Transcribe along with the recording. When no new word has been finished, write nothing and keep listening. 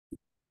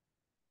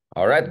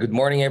All right. Good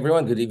morning,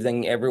 everyone. Good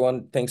evening,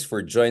 everyone. Thanks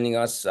for joining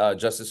us.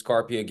 Justice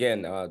Carpio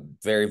again.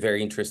 Very,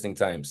 very interesting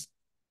times.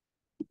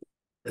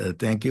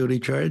 Thank you,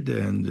 Richard,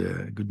 and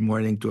good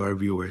morning to our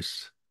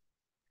viewers.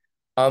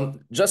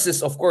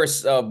 Justice, of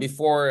course,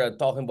 before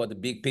talking about the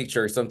big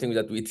picture, something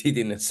that we did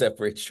in a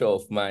separate show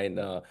of mine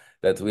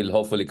that will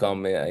hopefully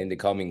come in the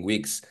coming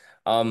weeks.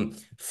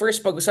 First,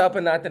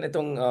 pag-usapan natin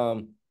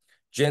itong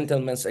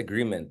gentleman's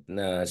agreement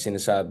na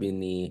sinasabi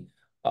ni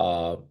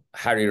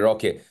Harry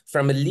Roque.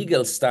 From a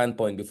legal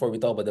standpoint, before we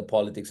talk about the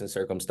politics and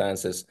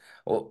circumstances,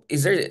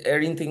 is there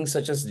anything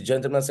such as the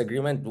gentleman's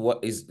agreement?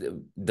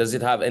 Does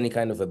it have any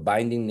kind of a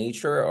binding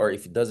nature, or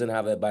if it doesn't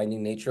have a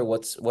binding nature,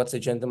 what's a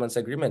gentleman's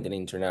agreement in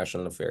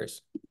international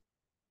affairs?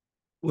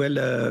 Well,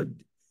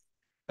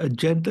 a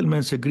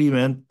gentleman's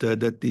agreement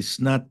that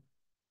is not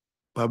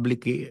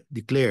publicly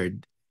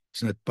declared,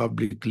 it's not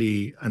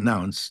publicly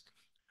announced,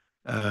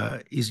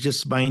 is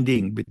just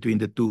binding between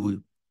the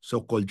two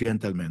so-called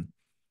gentlemen.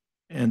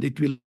 And it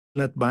will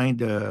not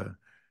bind the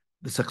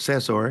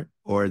successor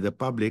or the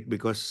public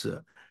because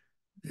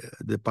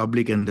the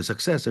public and the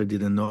successor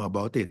didn't know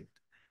about it.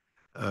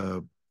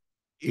 Uh,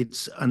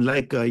 it's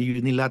unlike a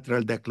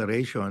unilateral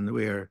declaration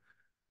where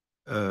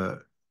uh,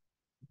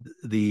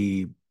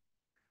 the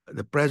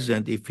the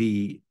president, if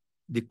he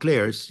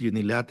declares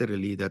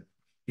unilaterally that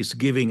he's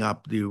giving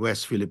up the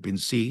West Philippine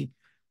Sea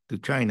to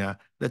China,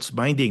 that's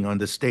binding on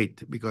the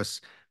state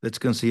because that's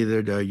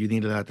considered a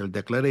unilateral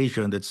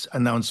declaration that's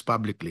announced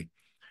publicly.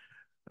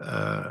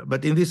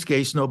 But in this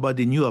case,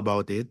 nobody knew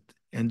about it,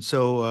 and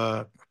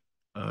so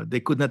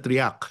they could not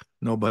react.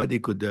 Nobody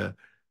could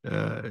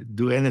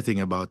do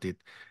anything about it.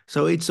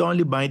 So it's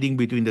only binding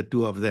between the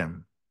two of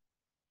them.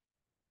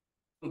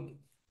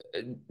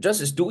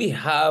 Justice, do we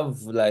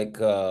have like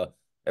a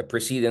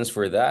precedence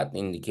for that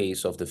in the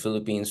case of the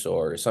Philippines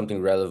or something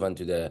relevant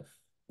to the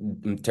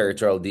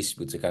territorial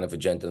disputes, a kind of a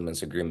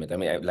gentleman's agreement? I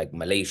mean, like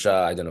Malaysia,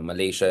 I don't know,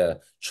 Malaysia,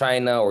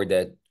 China, or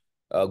that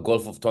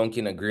Gulf of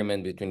Tonkin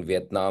agreement between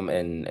Vietnam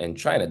and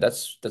China.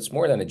 That's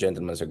more than a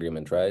gentleman's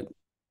agreement, right?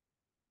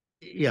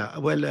 Yeah,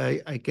 well,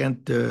 I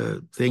can't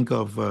think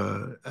of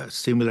a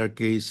similar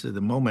case at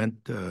the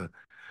moment.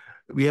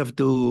 We have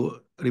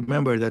to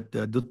remember that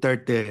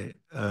Duterte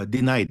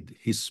denied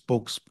his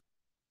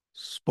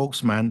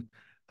spokesman,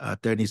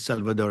 Attorney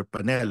Salvador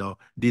Panelo,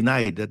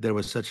 denied that there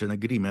was such an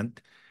agreement.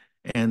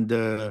 And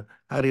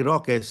Harry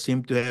Roque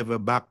seemed to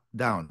have backed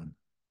down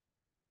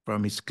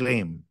from his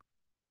claim.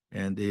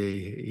 And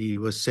he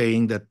was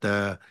saying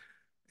that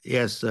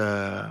yes,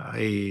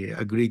 I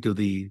agree to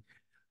the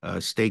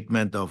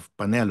statement of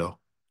Panelo.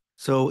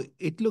 So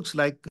it looks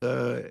like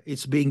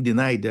it's being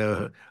denied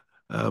by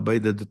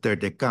the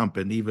Duterte camp,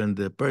 and even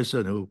the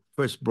person who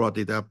first brought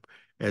it up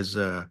has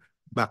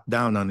backed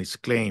down on his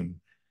claim.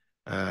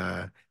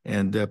 And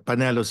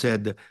Panelo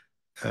said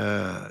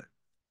uh,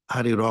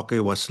 Harry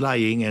Roque was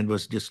lying and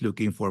was just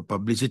looking for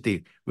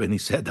publicity when he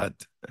said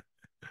that.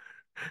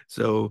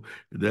 So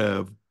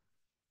the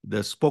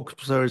the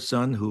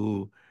spokesperson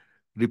who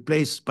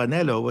replaced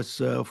Panelo was,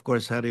 of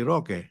course, Harry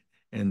Roque.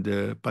 And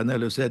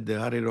Panelo said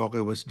that Harry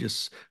Roque was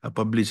just a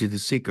publicity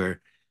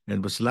seeker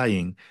and was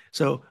lying.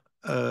 So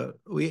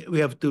we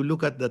have to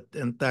look at that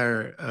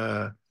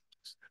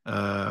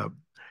uh,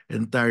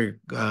 entire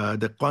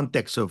the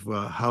context of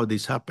how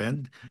this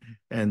happened.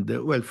 And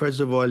well,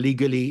 first of all,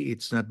 legally,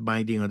 it's not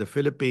binding on the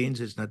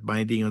Philippines. It's not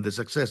binding on the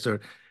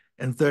successor.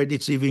 And third,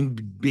 it's even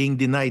being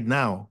denied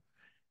now.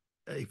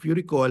 If you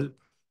recall,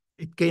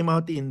 it came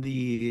out in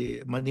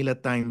the Manila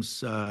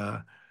Times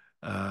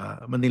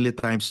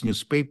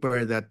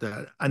newspaper that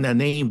an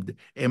unnamed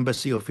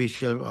embassy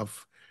official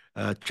of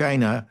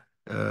China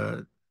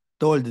uh,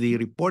 told the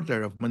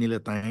reporter of Manila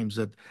Times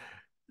that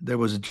there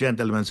was a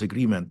gentleman's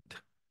agreement,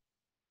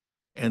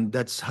 and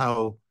that's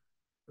how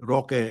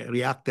Roque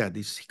reacted.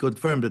 He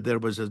confirmed that there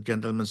was a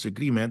gentleman's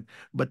agreement,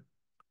 but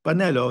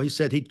Panelo, he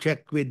said he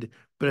checked with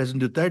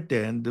President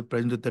Duterte, and the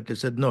President Duterte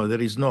said, no,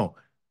 there is no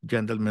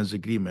gentleman's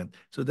agreement.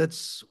 So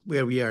that's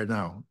where we are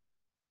now.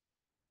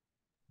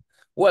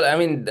 Well, I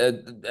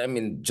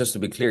mean, just to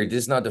be clear, this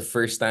is not the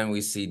first time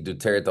we see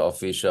Duterte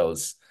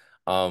officials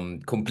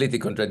completely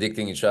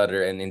contradicting each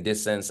other. And in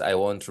this sense, I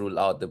won't rule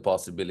out the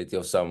possibility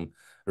of some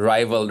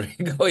rivalry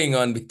going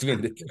on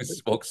between the two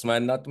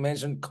spokesmen, not to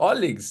mention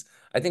colleagues.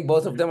 I think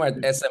both of them are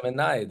at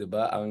SMNI, di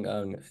ba?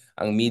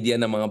 Ang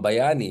media ng mga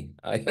bayani.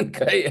 Ayon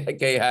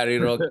kay Harry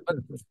Roque.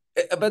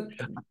 But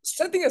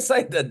setting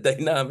aside the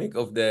dynamic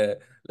of the,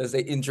 let's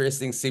say,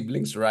 interesting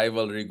siblings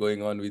rivalry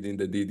going on within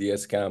the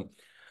DDS camp,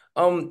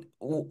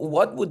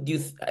 what would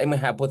you, I mean,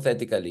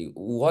 hypothetically,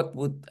 what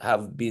would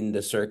have been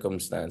the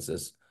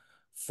circumstances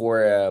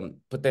for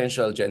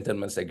potential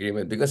gentleman's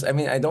agreement? Because I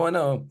mean, I don't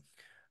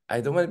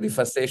want to be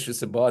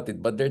facetious about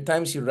it, but there are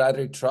times you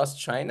rather trust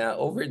China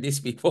over these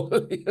people.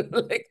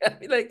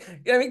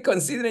 I mean,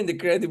 considering the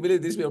credibility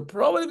of these people,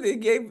 probably they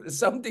gave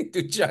something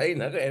to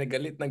China, kaya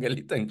galit na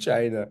galit ang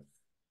China.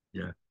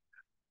 Yeah.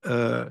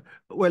 Uh,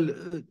 well,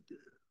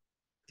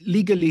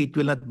 legally, it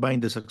will not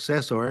bind the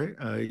successor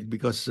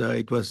because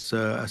it was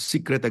a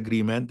secret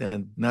agreement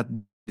and not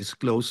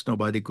disclosed.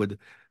 Nobody could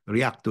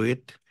react to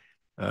it,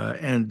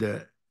 and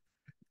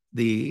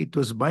it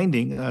was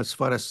binding as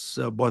far as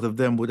both of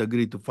them would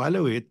agree to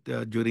follow it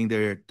during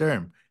their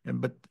term.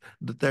 And but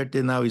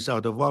Duterte now is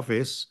out of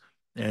office,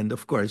 and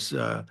of course,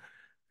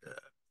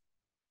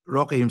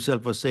 Roque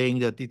himself was saying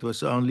that it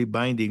was only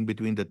binding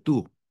between the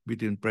two,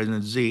 between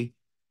President Z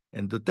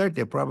and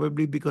Duterte,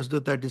 probably because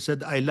Duterte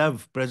said, "I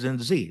love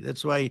President Z."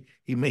 That's why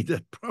he made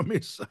that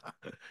promise.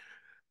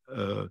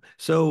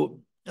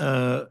 So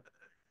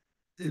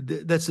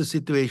that's the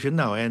situation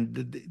now, and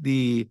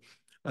the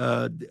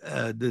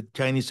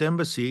Chinese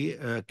embassy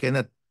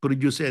cannot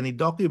produce any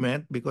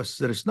document because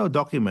there is no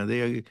document.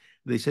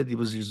 They said it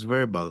was just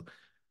verbal.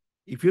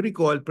 If you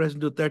recall,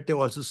 President Duterte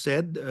also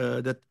said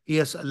that he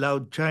has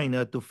allowed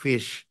China to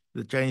fish,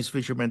 the Chinese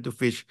fishermen to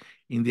fish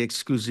in the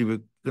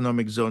exclusive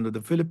economic zone of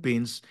the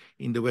Philippines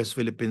in the West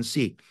Philippine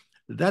Sea.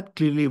 That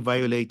clearly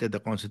violated the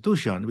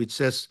Constitution, which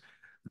says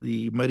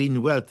the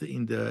marine wealth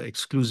in the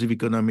exclusive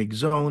economic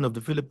zone of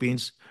the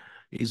Philippines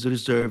is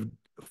reserved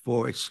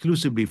for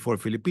exclusively for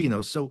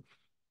Filipinos. So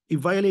he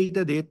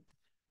violated it,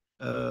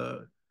 uh,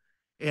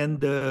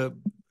 and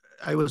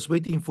I was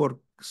waiting for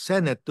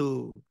Senate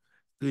to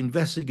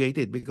investigate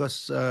it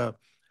because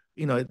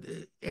you know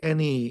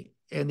any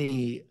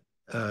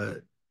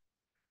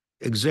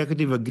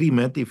executive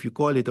agreement, if you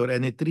call it, or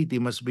any treaty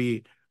must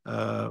be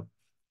uh,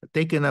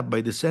 taken up by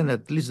the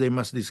Senate. At least they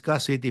must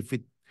discuss it. If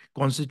it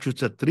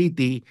constitutes a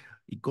treaty,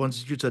 it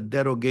constitutes a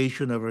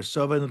derogation of our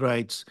sovereign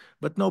rights.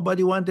 But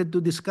nobody wanted to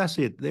discuss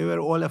it. They were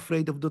all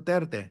afraid of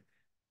Duterte,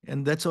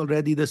 and that's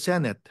already the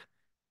Senate.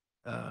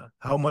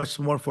 How much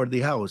more for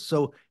the House?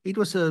 So it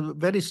was a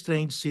very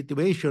strange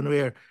situation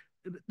where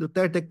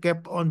Duterte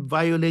kept on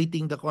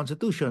violating the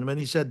Constitution when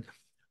he said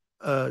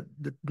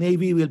the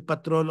Navy will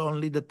patrol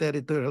only the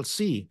territorial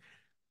sea.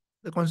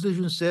 The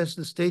Constitution says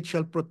the state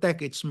shall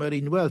protect its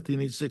marine wealth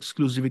in its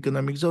exclusive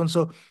economic zone.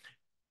 So,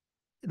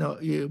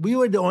 we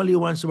were the only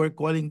ones who were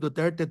calling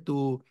Duterte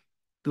to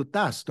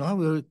task. No,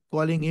 we were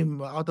calling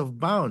him out of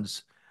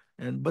bounds,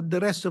 but the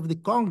rest of the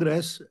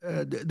Congress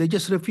they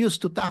just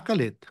refused to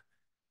tackle it,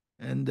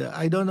 and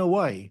I don't know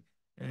why.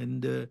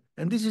 And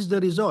this is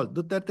the result.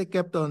 Duterte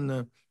kept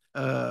on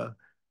uh,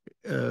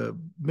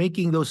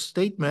 making those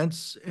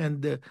statements,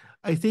 and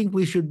I think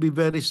we should be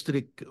very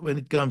strict when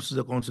it comes to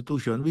the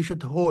Constitution. We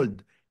should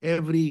hold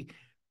every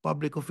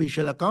public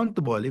official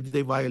accountable if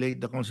they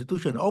violate the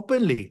Constitution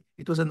openly.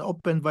 It was an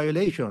open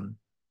violation.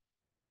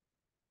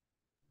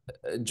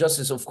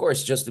 Justice, of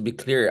course, just to be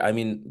clear, I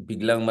mean,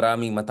 biglang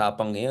maraming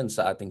matapang ngayon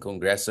sa ating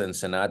Kongreso and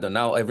Senado.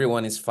 Now,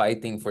 everyone is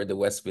fighting for the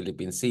West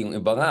Philippine Sea. Yung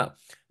iba nga,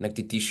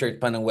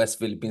 nagti-t-shirt pa ng West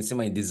Philippine Sea,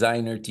 may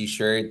designer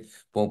t-shirt,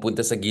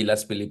 pumupunta sa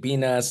Gilas,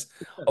 Pilipinas.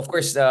 Of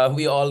course,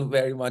 we all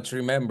very much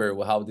remember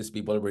how these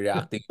people were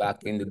reacting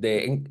back in the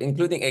day,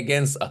 including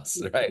against us,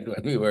 right?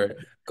 When we were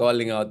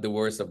calling out the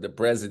worst of the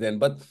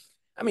president. But,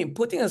 I mean,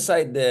 putting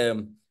aside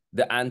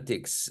the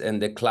antics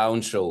and the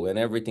clown show and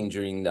everything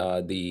during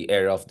the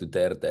era of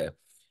Duterte.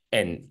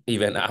 And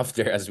even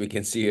after, as we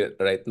can see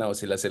right now,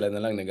 sila-sila na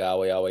lang,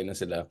 nag-aaway-aaway na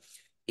sila.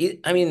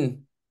 I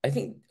mean, I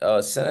think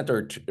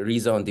Senator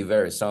Riza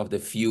Ontiveros, some of the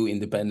few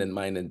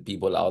independent-minded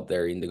people out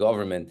there in the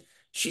government,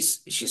 she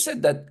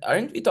said that,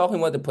 aren't we talking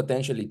about a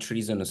potentially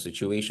treasonous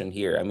situation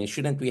here? I mean,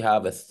 shouldn't we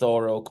have a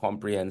thorough,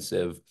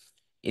 comprehensive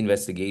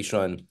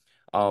investigation?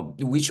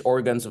 Which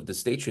organs of the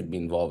state should be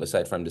involved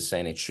aside from the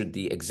Senate? Should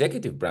the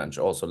executive branch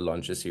also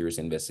launch a serious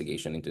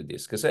investigation into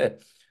this? Because, I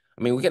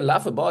mean, we can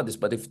laugh about this,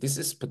 but if this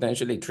is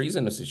potentially a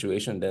treasonous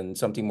situation, then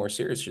something more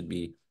serious should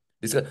be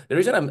discussed. The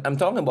reason I'm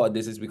talking about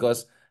this is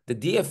because the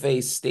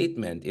DFA's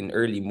statement in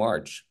early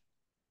March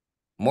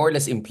more or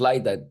less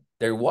implied that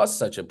there was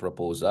such a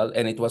proposal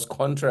and it was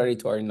contrary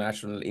to our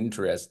national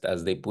interest,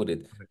 as they put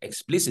it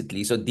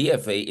explicitly. So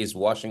DFA is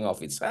washing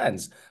off its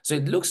hands. So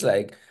it looks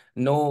like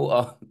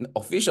no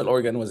official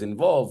organ was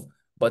involved,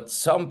 but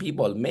some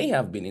people may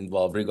have been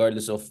involved,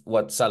 regardless of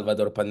what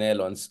Salvador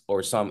Panelons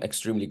or some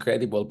extremely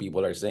credible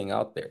people are saying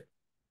out there.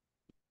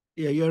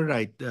 Yeah, you're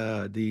right.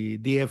 The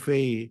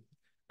DFA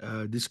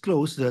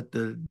disclosed that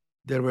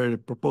there were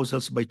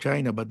proposals by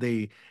China, but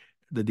the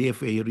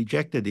DFA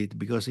rejected it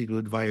because it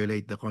would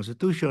violate the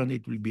Constitution.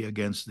 It will be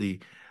against the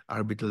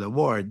arbitral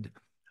award.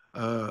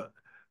 Uh,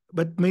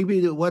 but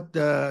maybe what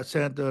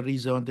Senator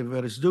Riza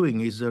Ontiveros is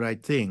doing is the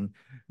right thing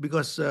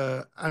because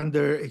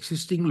under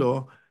existing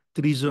law,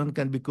 treason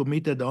can be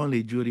committed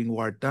only during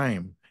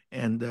wartime.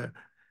 And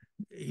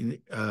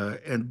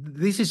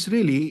this is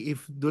really,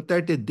 if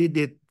Duterte did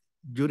it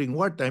during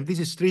wartime, this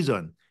is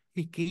treason.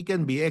 He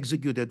can be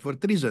executed for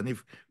treason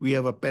if we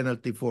have a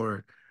penalty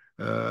for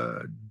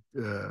uh,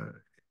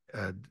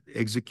 uh,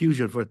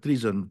 execution for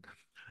treason.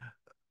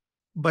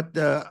 But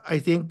I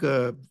think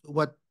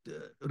what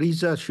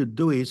Riza should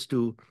do is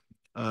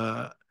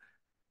uh,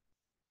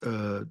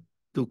 uh,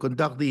 to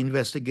conduct the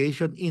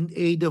investigation in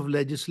aid of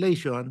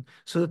legislation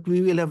so that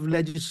we will have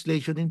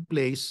legislation in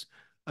place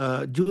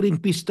during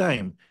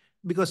peacetime.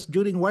 Because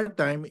during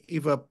wartime,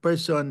 if a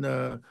person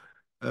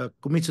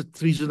commits a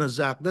treasonous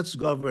act, that's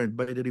governed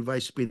by the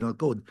revised penal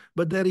code.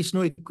 But there is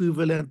no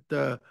equivalent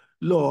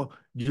law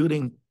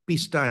during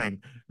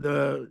peacetime.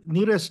 The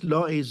nearest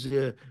law is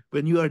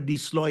when you are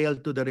disloyal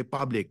to the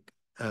republic.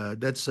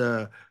 That's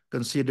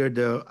considered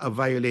a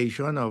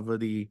violation of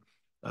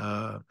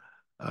uh,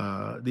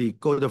 the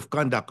code of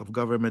conduct of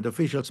government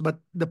officials. But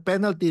the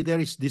penalty there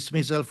is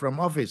dismissal from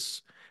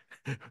office.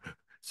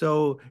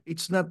 So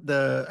it's not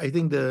the. I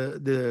think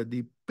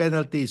the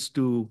penalty is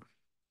to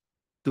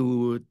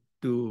to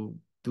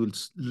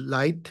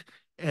light.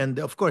 And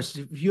of course,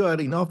 if you are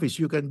in office,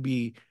 you can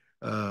be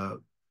uh,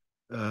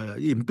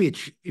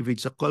 impeached if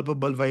it's a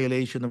culpable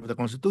violation of the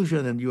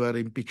Constitution and you are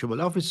an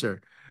impeachable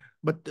officer.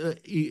 But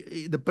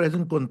the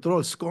president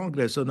controls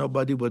Congress, so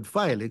nobody would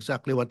file.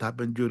 Exactly what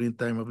happened during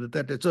time of the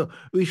Duterte. So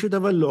we should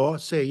have a law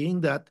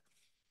saying that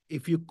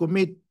if you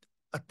commit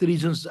a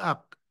treasonous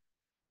act,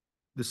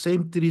 the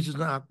same treasonous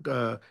act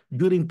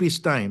during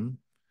peacetime,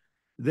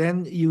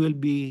 then you will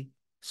be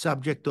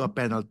subject to a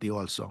penalty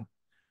also,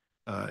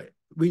 uh,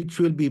 which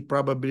will be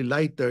probably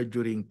lighter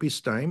during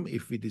peacetime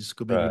if it is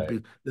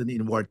committed Right. than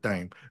in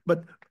wartime.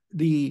 But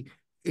the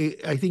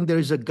I think there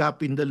is a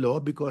gap in the law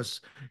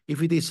because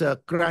if it is a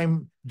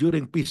crime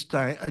during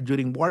peacetime,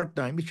 during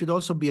wartime, it should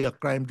also be a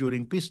crime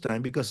during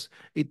peacetime because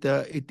it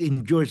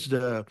injures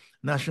the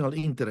national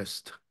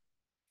interest.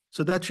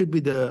 So that should be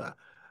the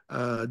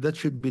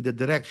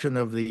direction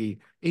of the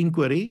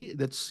inquiry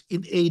that's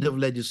in aid of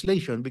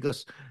legislation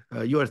because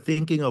you are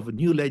thinking of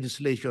new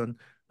legislation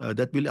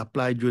that will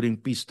apply during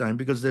peacetime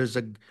because there's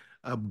a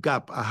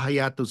gap, a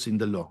hiatus in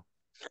the law.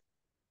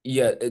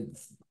 Yeah,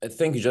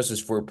 thank you, Justice,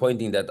 for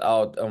pointing that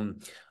out.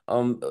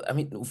 I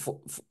mean,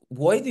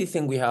 why do you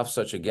think we have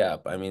such a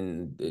gap? I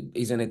mean,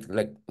 isn't it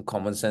like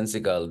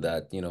commonsensical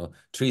that,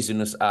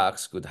 treasonous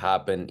acts could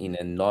happen in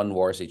a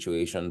non-war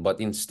situation, but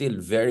in still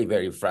very,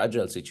 very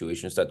fragile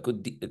situations that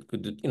it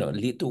could,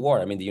 lead to war?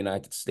 I mean, the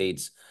United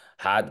States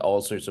had all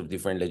sorts of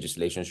different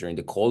legislations during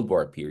the Cold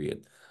War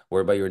period,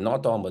 whereby you're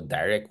not talking about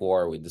direct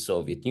war with the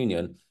Soviet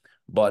Union,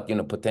 but,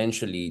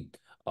 potentially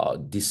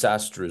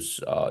disastrous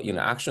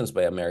actions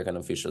by American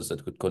officials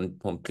that could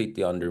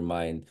completely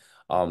undermine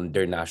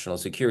their national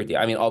security.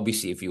 I mean,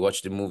 obviously, if you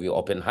watch the movie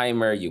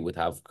Oppenheimer, you would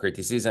have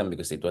criticism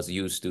because it was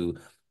used to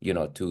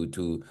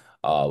to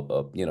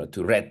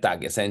red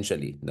tag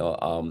essentially.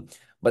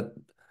 But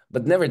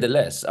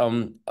nevertheless,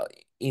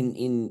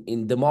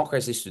 in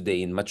democracies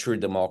today, in mature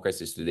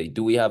democracies today,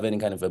 do we have any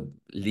kind of a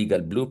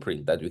legal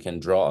blueprint that we can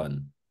draw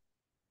on?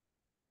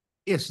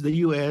 Yes, the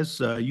US,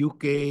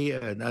 UK,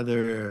 and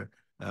other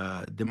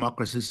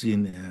democracies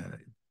in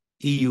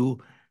EU,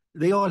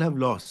 they all have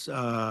laws,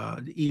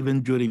 even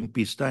during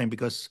peacetime,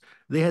 because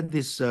they had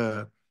this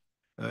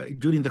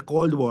during the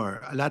Cold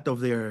War. A lot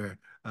of their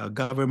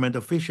government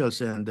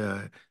officials and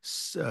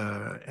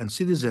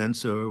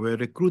citizens were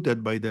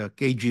recruited by the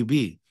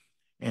KGB,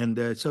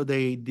 and so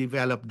they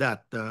developed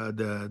that.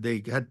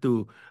 They had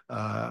to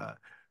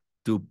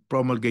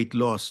promulgate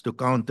laws to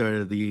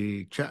counter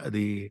the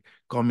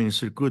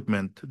communist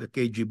recruitment, the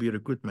KGB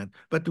recruitment.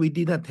 But we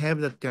did not have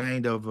that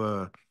kind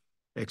of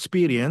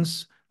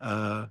experience.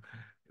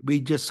 We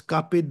just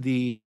copied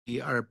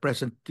our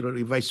present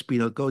revised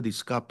penal code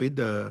is copied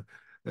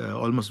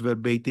almost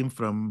verbatim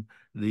from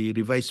the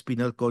revised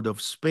penal code of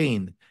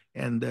Spain,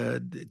 and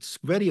it's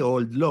very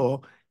old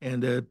law,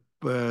 and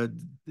uh,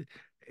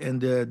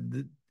 and uh,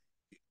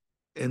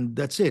 and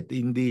that's it.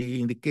 In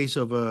the case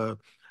uh,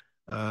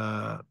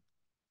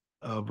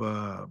 of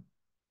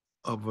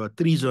uh,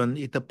 treason,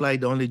 it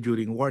applied only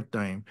during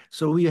wartime.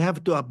 So we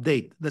have to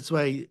update. That's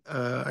why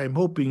I'm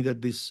hoping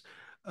that this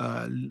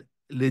uh,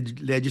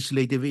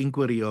 legislative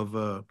inquiry of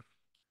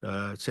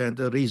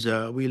Senator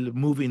Riza will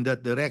move in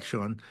that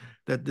direction,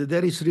 that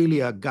there is really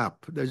a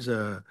gap. There's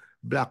a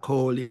black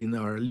hole in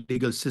our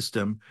legal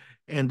system.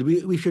 And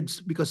we should,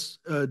 because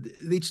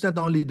it's not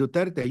only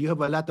Duterte, you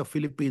have a lot of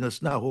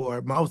Filipinos now who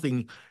are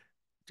mouthing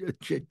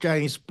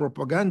Chinese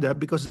propaganda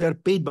because they're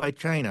paid by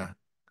China.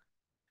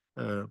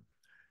 Uh,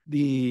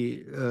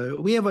 we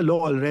have a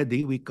law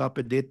already. We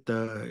copied it.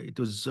 It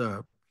was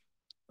uh,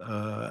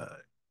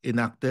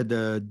 enacted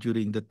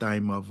during the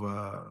time of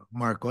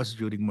Marcos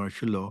during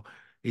martial law.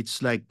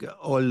 It's like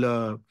all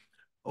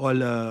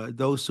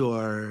those who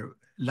are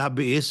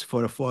lobbyists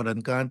for a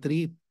foreign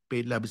country,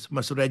 paid lobbyists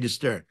must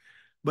register.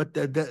 But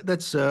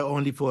that's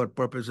only for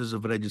purposes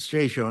of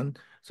registration.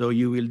 So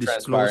you will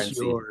disclose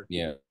Transparency. your,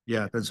 Yeah.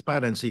 yeah,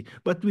 transparency.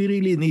 But we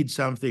really need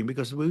something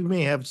because we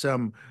may have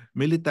some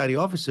military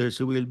officers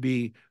who will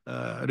be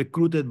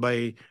recruited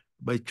by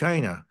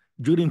China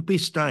during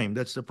peacetime.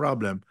 That's the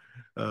problem.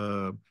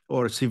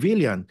 Or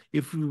civilian.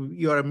 If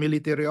you are a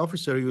military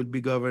officer, you will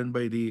be governed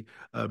by the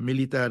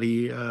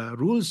military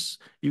rules.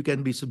 You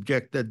can be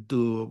subjected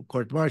to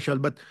court martial.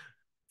 But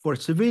for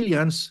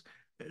civilians,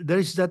 there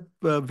is that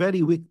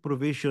very weak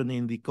provision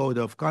in the code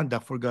of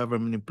conduct for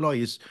government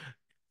employees.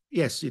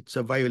 Yes, it's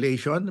a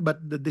violation,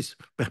 but this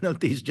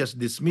penalty is just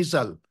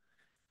dismissal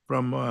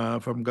from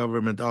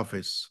government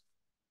office.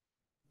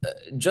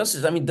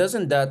 Justice, I mean,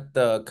 doesn't that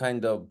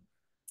kind of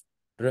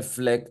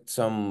reflect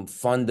some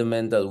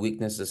fundamental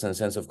weaknesses and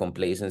sense of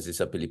complacency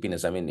sa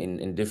Pilipinas. I mean,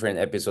 in different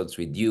episodes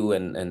with you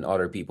and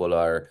other people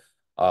are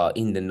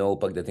in the know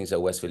pagdating sa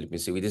West Philippine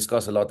Sea, we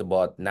discuss a lot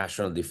about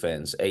national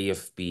defense,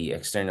 AFP,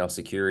 external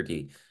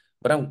security.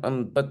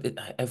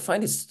 I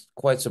find it's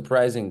quite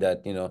surprising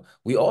that,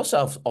 we also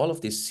have all of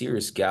these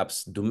serious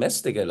gaps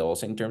domestically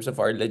also in terms of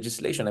our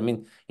legislation. I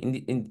mean,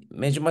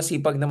 medyo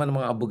masipag naman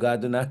ang mga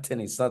abogado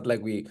natin. It's not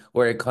like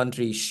we're a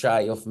country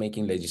shy of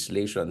making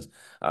legislations.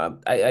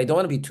 I don't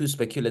want to be too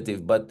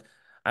speculative, but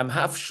I'm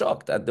half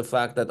shocked at the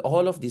fact that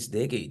all of these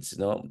decades,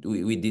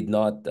 we did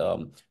not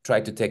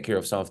try to take care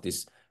of some of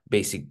these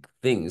basic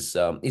things.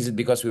 Is it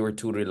because we were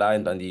too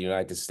reliant on the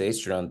United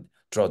States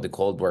throughout the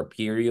Cold War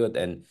period,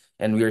 and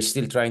we are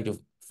still trying to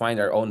find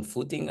our own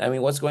footing? I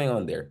mean, what's going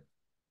on there?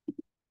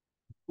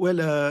 Well,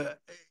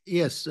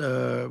 yes,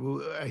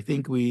 I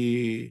think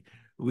we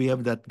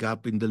have that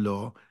gap in the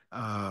law,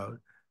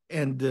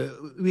 and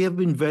we have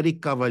been very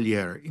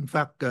cavalier. In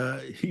fact,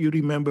 you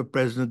remember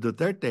President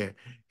Duterte,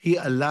 he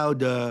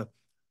allowed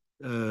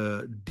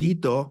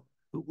Dito,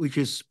 which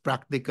is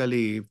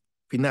practically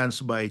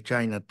financed by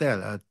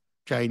Chinatel, a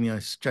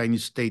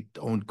Chinese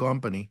state-owned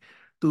company,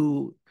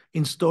 to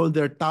install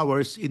their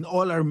towers in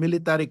all our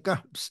military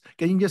camps.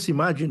 Can you just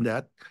imagine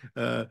that?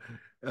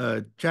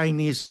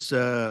 Chinese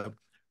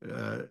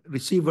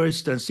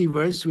receivers,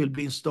 transceivers will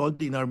be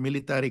installed in our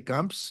military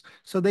camps,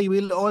 so they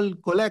will all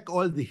collect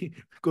all the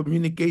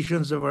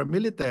communications of our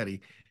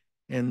military.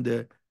 And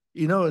to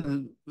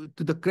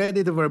the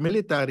credit of our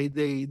military,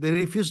 they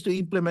refused to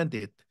implement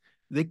it.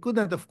 They could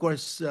not, of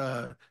course,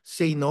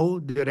 say no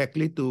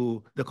directly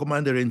to the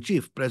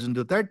commander-in-chief, President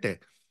Duterte,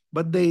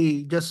 but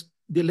they just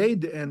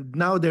delayed, and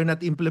now they're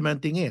not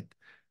implementing it.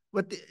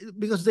 But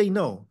because they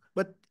know.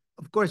 But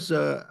of course,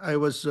 I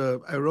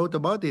wrote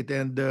about it,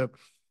 and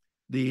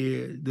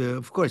the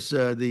of course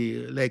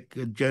the like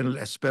General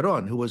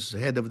Esperon, who was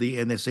head of the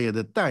NSA at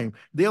the time,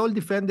 they all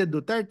defended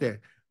Duterte,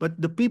 but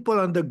the people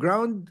on the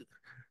ground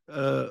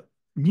uh,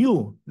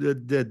 knew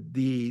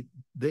the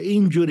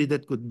injury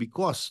that could be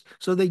caused,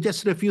 so they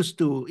just refused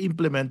to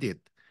implement it.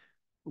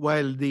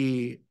 While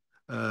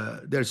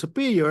their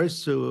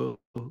superiors who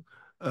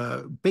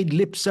paid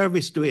lip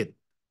service to it,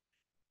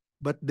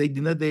 but they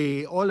did not.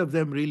 They all of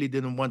them really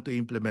didn't want to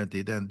implement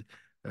it, and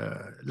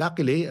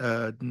luckily,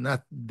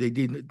 not they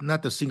did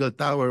not a single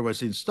tower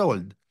was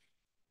installed.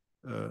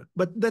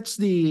 But that's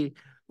I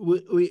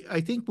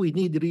think we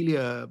need really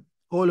a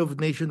whole of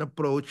nation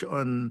approach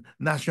on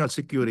national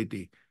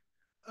security.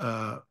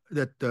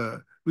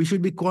 That we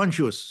should be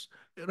conscious.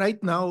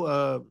 Right now,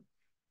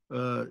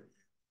 uh,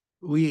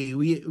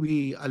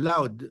 we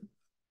allowed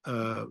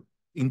uh,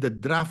 in the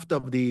draft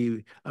of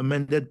the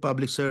amended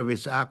Public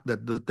Service Act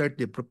that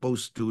Duterte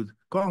proposed to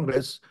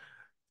Congress,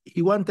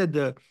 he wanted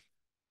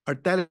our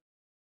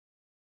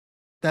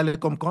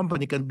telecom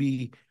company can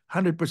be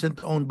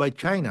 100% owned by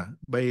China,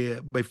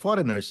 by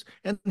foreigners.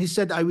 And he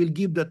said, I will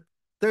give the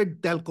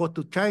third telco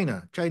to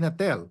China,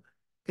 Chinatel.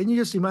 Can you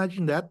just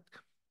imagine that?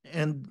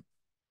 And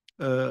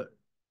uh,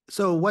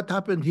 so what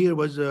happened here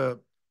was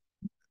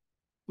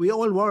we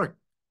all worked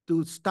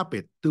to stop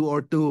it,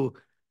 to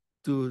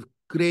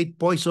create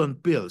poison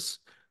pills.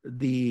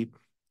 The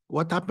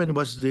What happened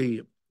was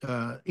the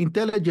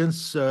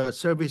intelligence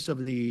service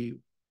of the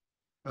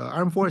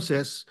armed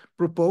forces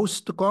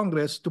proposed to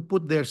Congress to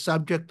put their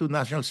subject to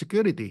national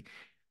security.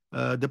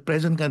 The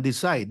president can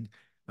decide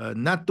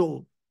not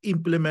to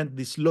implement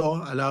this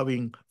law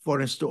allowing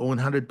foreigners to own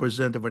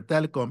 100% of our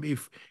telecom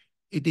if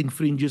it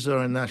infringes on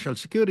our national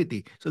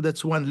security. So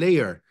that's one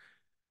layer.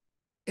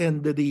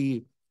 And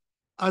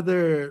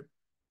other,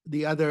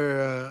 the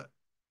other,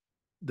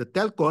 the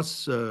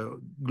telcos,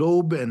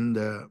 Globe and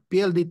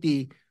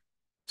PLDT,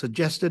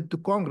 suggested to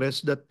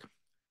Congress that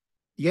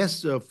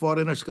yes,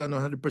 foreigners can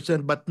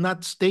 100%, but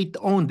not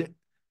state-owned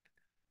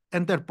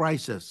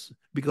enterprises,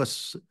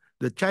 because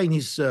the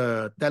Chinese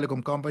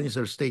telecom companies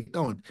are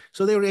state-owned.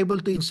 So they were able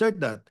to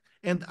insert that.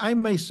 And I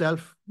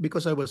myself,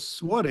 because I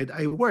was worried,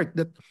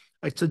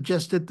 I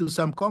suggested to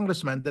some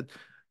congressmen that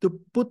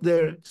to put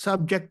their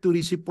subject to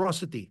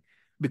reciprocity.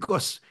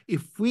 Because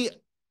if we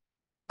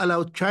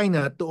allow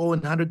China to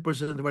own 100%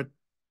 of our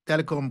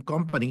telecom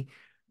company,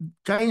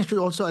 China should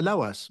also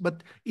allow us.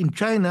 But in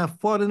China,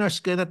 foreigners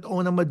cannot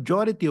own a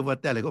majority of a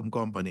telecom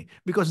company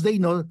because they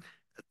know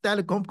a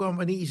telecom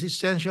company is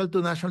essential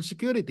to national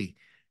security.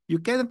 You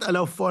cannot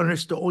allow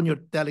foreigners to own your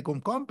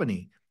telecom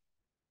company,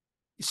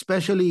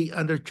 especially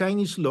under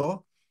Chinese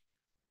law.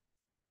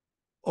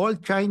 All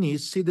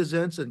Chinese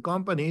citizens and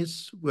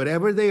companies,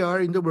 wherever they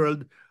are in the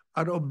world,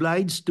 are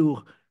obliged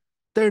to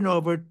turn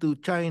over to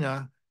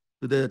China,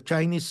 to the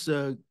Chinese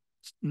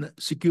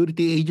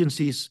security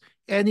agencies,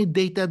 any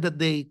data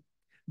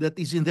that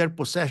is in their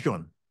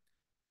possession.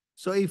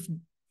 So if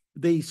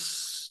they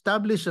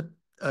establish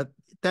a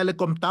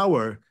telecom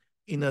tower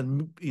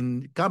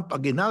in Camp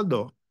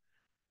Aguinaldo,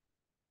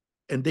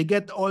 and they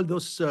get all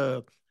those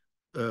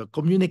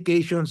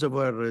communications of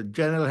our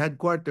general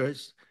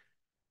headquarters,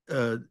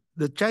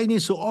 the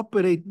Chinese who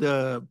operate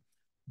the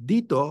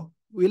Dito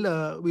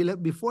will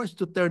be forced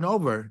to turn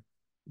over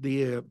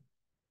the uh,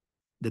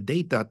 the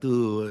data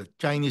to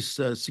Chinese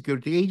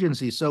security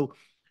agencies. So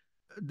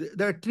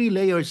there are three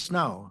layers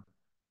now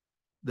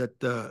that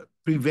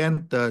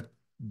prevent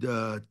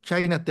the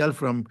Chinatel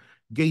from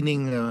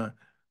gaining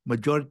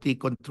majority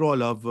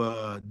control of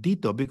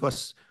Dito.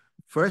 Because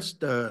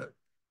first,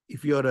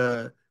 if you're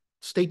a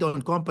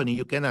state-owned company,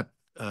 you cannot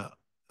uh,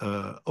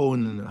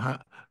 own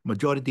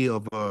majority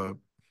of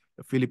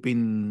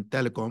Philippine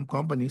telecom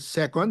companies.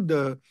 Second,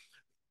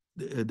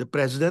 the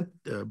president,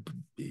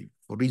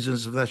 for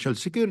reasons of national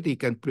security,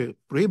 can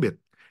prohibit.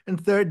 And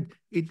third,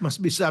 it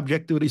must be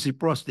subject to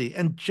reciprocity.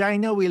 And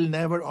China will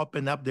never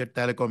open up their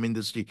telecom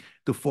industry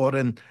to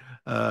foreign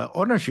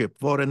ownership,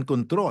 foreign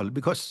control,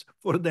 because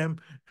for them,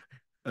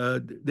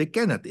 they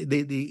cannot.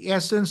 The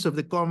essence of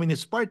the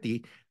Communist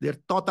Party, their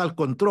total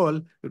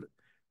control,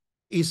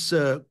 is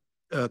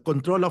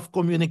control of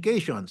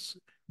communications.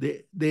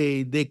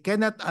 They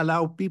cannot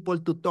allow people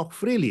to talk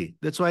freely.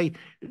 That's why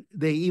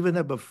they even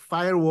have a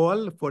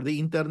firewall for the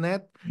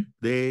internet.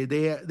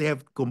 They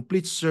have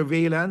complete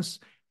surveillance,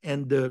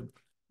 and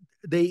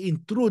they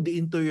intrude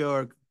into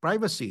your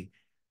privacy.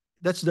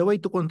 That's the way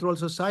to control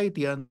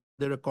society under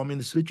a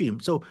communist regime.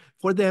 So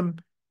for them,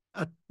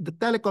 the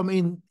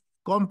telecom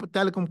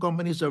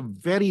companies are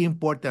very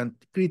important,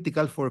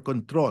 critical for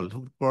control,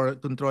 for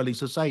controlling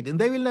society, and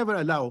they will never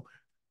allow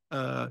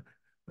uh,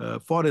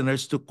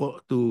 foreigners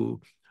to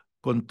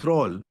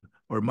control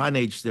or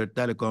manage their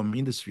telecom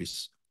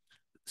industries.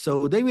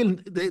 So they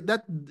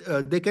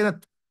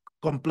cannot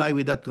comply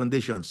with that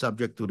condition,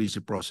 subject to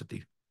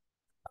reciprocity.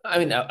 I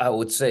mean, I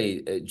would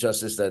say,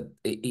 Justice, that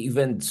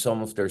even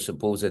some of their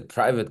supposed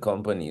private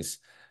companies,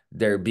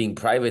 their being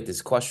private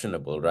is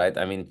questionable, right?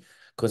 I mean,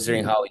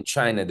 considering Mm. how in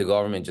China the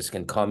government just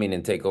can come in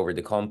and take over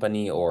the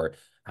company, or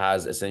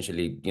has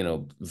essentially,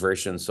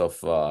 versions of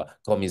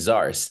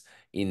commissars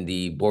in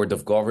the board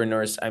of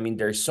governors. I mean,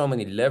 there's so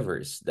many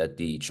levers that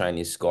the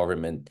Chinese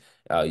government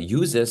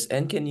uses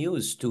and can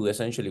use to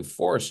essentially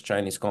force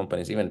Chinese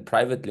companies, even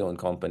privately owned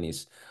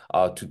companies,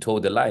 to toe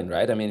the line,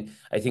 right? I mean,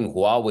 I think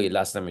Huawei,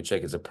 last time I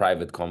checked, is a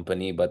private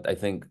company, but I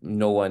think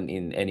no one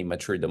in any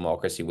mature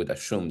democracy would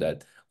assume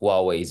that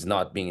Huawei is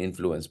not being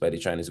influenced by the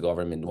Chinese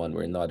government one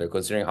way or another,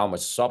 considering how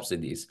much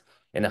subsidies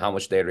and how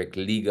much direct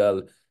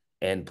legal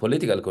and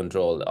political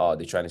control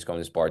the Chinese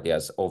Communist Party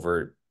has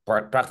over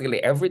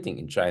practically everything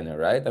in China,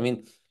 right? I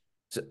mean,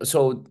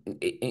 so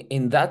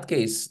in that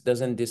case,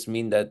 doesn't this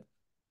mean that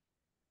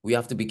we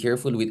have to be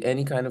careful with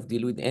any kind of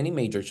deal with any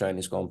major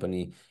Chinese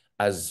company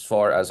as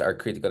far as our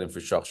critical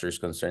infrastructure is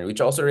concerned,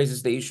 which also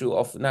raises the issue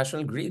of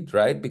national grid,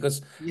 right?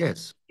 Because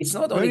Yes, it's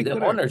not only very the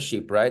correct.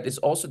 ownership, right? It's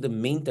also the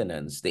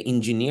maintenance, the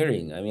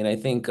engineering. I mean, I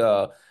think,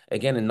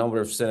 again, a number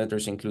of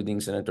senators,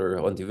 including Senator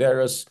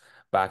Ontiveros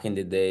back in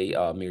the day,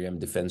 Miriam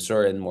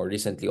Defensor, and more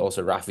recently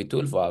also Rafi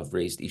Tulfo, have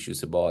raised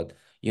issues about,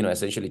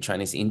 essentially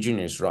Chinese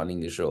engineers running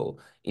the show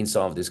in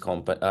some of these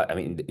company. I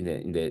mean,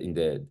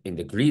 in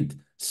the grid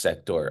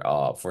sector,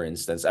 for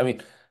instance. I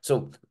mean,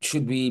 so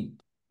should we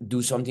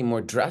do something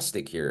more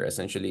drastic here,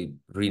 essentially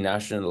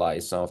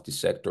renationalize some of these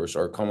sectors,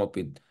 or come up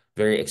with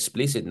very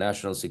explicit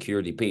national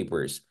security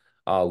papers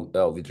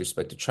with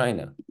respect to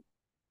China?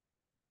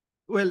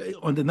 Well,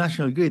 on the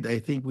national grid, I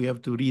think we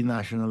have to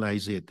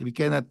renationalize it. We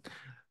cannot,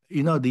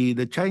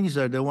 the Chinese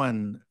are the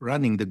one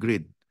running the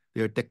grid.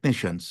 They're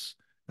technicians.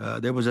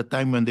 There was a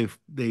time when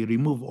they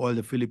removed all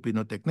the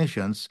Filipino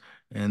technicians,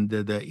 and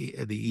the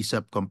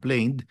ISAP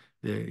complained.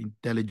 The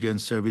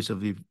Intelligence Service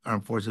of the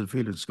Armed Forces of the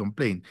Philippines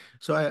complained.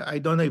 So I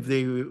don't know if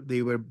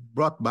they were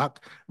brought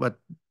back, but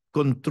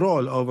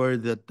control over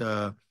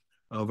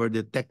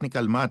the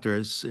technical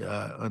matters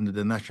under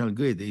the national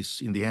grid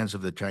is in the hands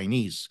of the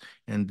Chinese.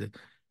 And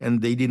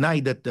they deny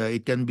that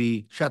it can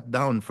be shut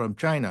down from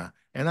China.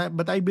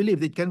 But I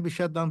believe it can be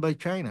shut down by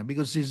China,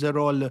 because these are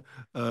all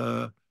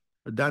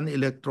done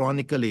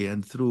electronically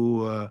and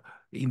through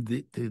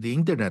the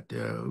internet.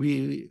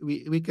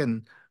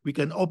 We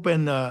can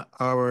open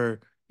our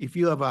if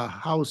you have a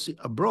house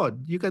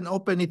abroad, you can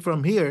open it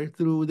from here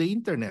through the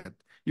internet.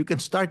 You can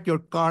start your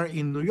car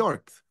in New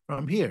York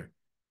from here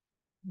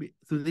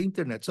through the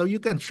internet. So you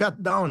can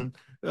shut down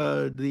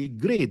the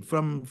grid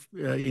from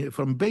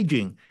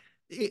Beijing.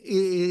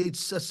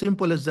 It's as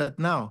simple as that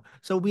now.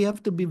 So we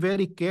have to be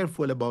very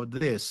careful about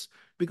this,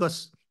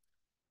 because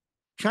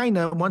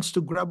China wants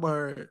to grab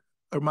our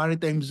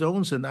maritime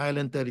zones and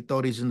island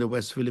territories in the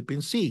West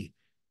Philippine Sea,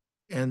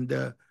 and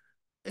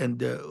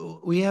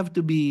we have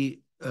to be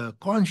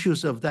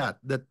conscious of that.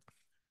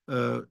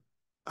 Uh,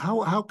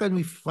 how can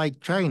we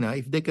fight China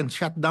if they can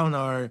shut down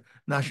our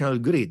national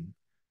grid?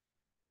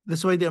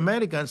 That's why the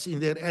Americans in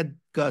their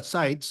EDCA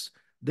sites,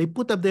 they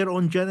put up their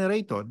own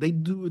generator. They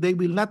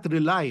will not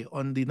rely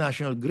on the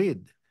national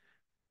grid.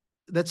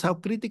 That's how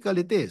critical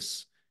it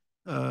is.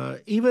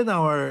 Even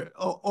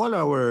all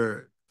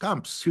our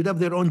camps should have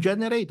their own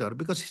generator,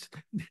 because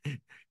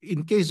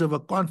in case of a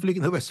conflict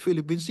in the West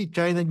Philippine Sea,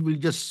 China will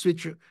just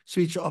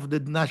switch off the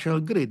national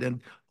grid,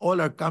 and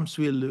all our camps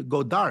will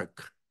go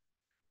dark.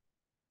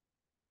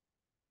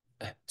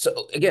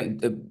 So again,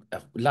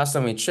 last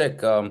time I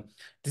checked,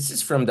 this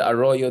is from the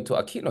Arroyo to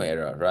Aquino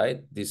era,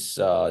 right? This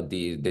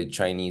the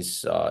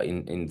Chinese Yes,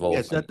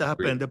 involvement that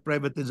happened. The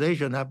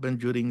privatization happened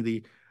during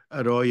the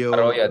Arroyo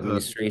Arroyo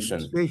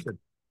administration. administration.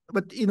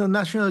 But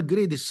National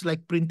Grid is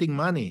like printing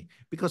money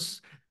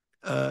because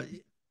uh,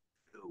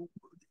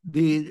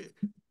 the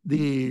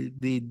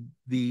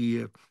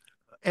the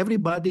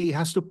everybody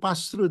has to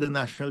pass through the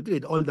national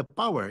grid, all the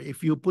power.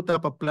 If you put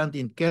up a plant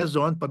in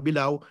Quezon,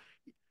 Pabilao,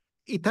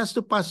 it has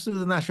to pass through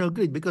the national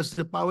grid because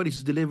the power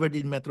is delivered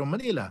in Metro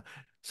Manila.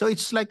 So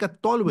it's like a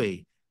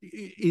tollway.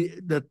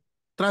 The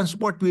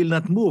transport will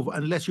not move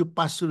unless you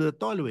pass through the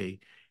tollway.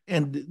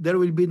 And there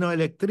will be no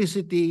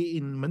electricity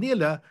in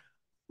Manila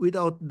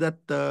without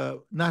that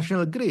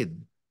national grid.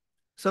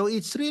 So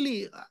it's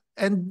really,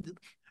 and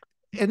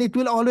it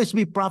will always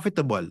be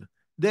profitable.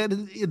 There,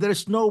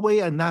 there's no way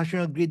a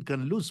national grid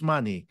can lose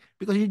money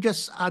because you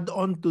just add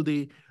on to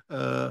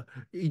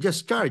you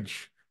just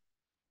charge,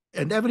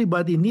 and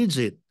everybody needs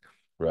it.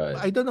 Right.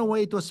 I don't know why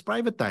it was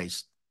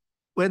privatized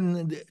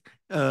when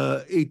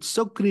it's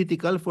so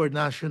critical for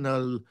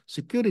national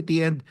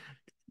security, and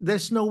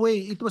there's no way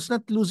it was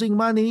not losing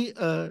money.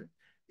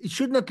 It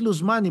should not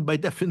lose money by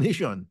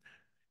definition.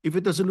 If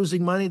it was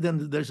losing money,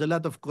 then there's a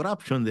lot of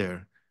corruption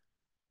there.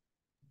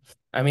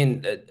 I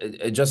mean,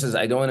 just as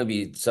I don't want to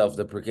be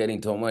self-deprecating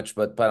too much,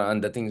 but parang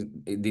ang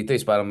dating dito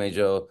is parang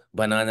medyo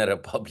banana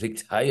republic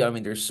tayo. I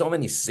mean, there's so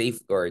many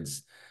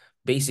safeguards,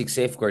 basic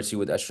safeguards you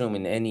would assume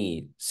in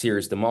any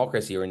serious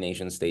democracy or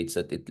nation states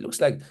that it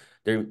looks like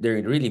they're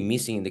really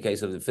missing in the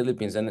case of the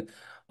Philippines. And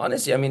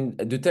honestly, I mean,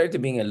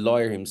 Duterte being a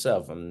lawyer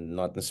himself, I'm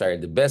not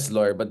necessarily the best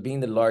lawyer, but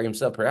being the lawyer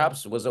himself,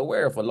 perhaps was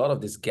aware of a lot of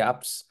these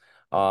gaps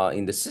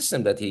in the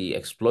system that he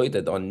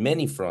exploited on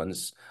many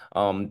fronts,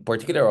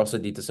 particular also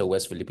dito sa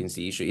West Philippine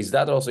Sea issue. Is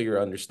that also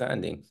your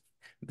understanding?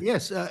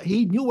 Yes,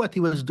 he knew what he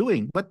was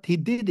doing, but he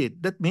did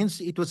it. That means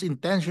it was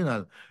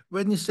intentional.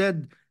 When he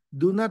said,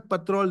 do not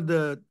patrol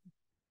the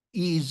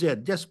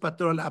EEZ, just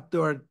patrol up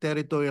to our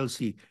territorial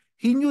sea,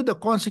 he knew the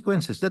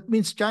consequences. That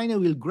means China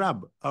will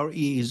grab our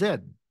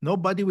EEZ.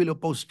 Nobody will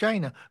oppose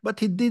China, but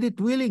he did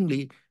it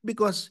willingly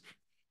because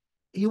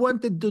he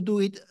wanted to do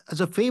it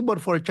as a favor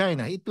for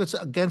China. It was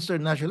against their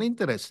national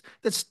interest.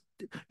 That's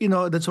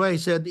why I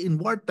said in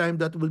wartime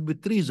that would be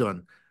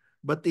treason,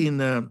 but in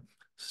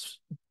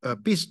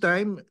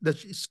peacetime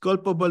that's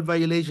culpable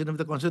violation of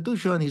the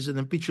Constitution. He's an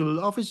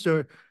impeachable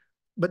officer,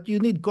 but you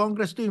need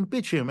Congress to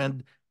impeach him,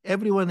 and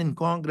everyone in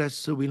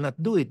Congress will not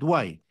do it.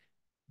 Why?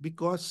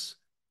 Because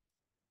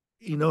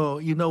you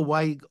know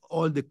why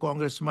all the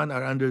congressmen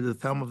are under the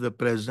thumb of the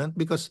president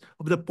because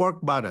of the pork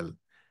barrel.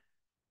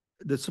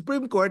 The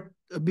Supreme Court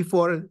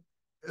before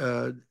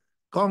uh,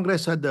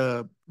 Congress had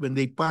when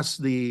they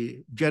passed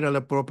the General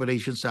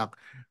Appropriations Act,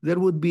 there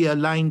would be a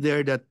line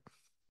there that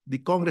the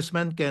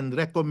congressman can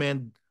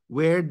recommend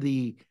where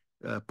the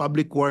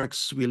public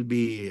works will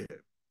be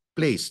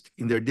placed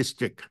in their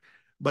district.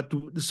 But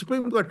the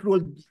Supreme Court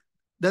ruled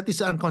that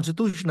is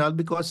unconstitutional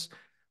because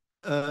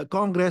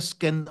Congress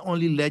can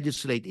only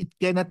legislate; it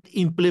cannot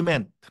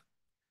implement.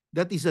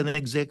 That is an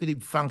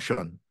executive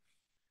function.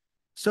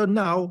 So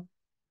now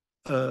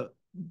uh,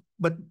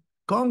 but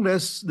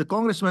the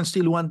congressmen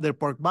still want their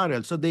pork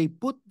barrel. So they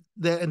put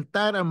the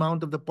entire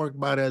amount of the pork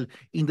barrel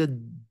in the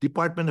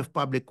Department of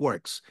Public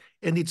Works.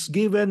 And it's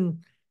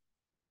given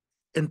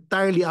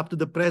entirely up to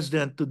the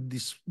president to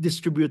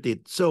distribute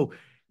it. So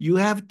you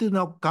have to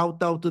now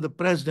kowtow to the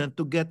president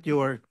to get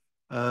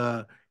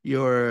uh,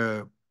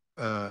 your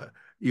uh,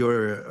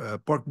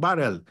 pork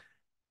barrel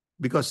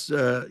because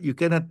you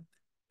cannot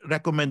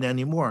recommend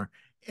anymore.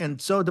 And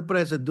so the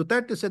president,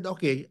 Duterte said,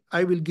 okay,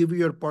 I will give you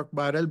your pork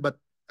barrel, but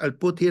I'll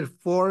put here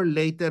for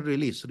later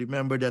release.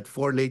 Remember that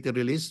for later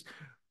release?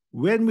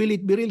 When will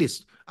it be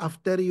released?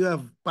 After you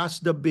have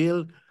passed the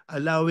bill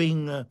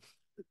allowing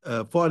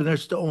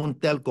foreigners to own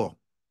telco,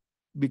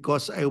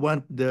 because I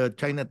want the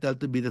Chinatel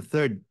to be the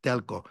third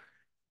telco.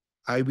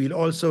 I will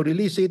also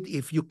release it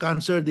if you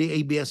cancel the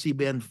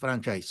ABS-CBN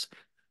franchise.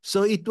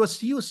 So it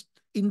was used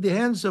in the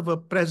hands of a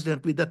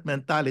president with that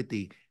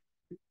mentality.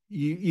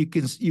 You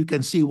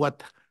can see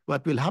what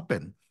will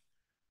happen.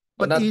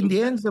 But But in the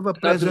hands of a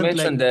president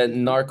mention like the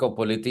narco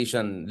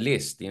politician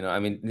list. I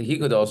mean, he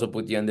could also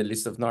put you on the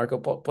list of narco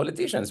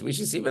politicians, which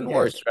is even yes,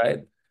 worse,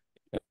 right?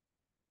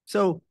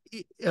 so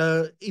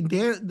in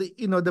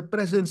the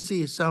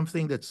presidency is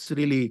something that's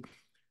really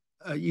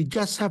you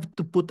just have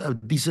to put a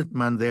decent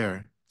man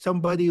there,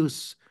 somebody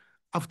who's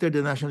after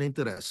the national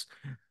interest.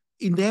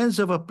 In the hands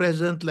of a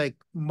president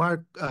like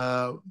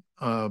uh,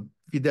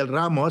 Fidel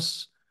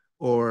Ramos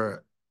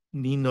or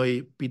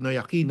Ninoy Pinoy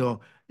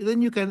Aquino,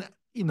 then you can,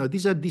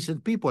 these are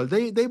decent people.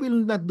 They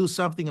will not do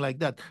something like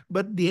that.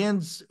 But in the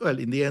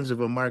hands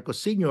of a Marcos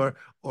Sr.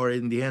 or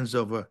in the hands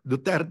of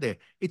Duterte,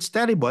 it's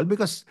terrible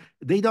because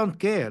they don't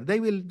care. They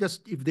will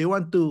just, if they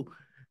want to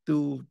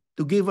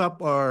give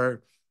up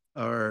or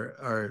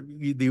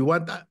they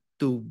want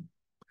to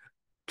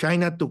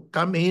China to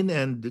come in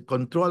and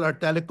control our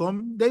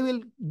telecom, they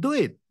will do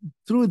it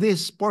through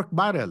this pork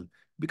barrel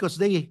because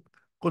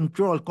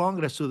control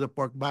Congress to the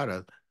pork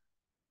barrel.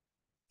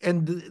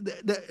 And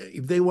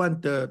if they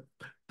want to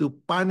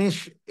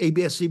punish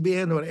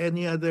ABS-CBN or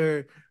any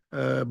other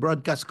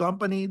broadcast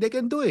company, they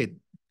can do it.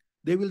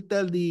 They will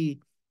tell the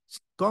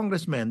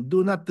congressmen,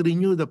 do not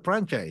renew the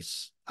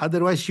franchise.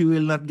 Otherwise, you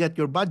will not get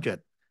your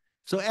budget.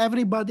 So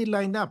everybody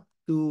lined up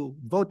to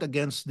vote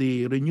against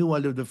the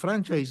renewal of the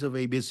franchise of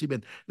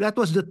ABS-CBN. That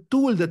was the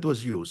tool that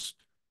was used.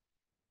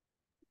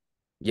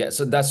 Yeah,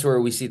 so that's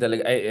where we see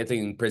talaga, I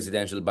think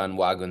presidential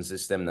bandwagon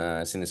system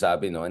na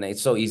sinasabi, no? And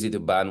it's so easy to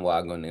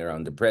bandwagon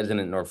around the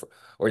president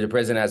or the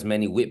president has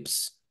many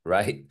whips,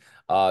 right?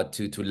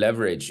 To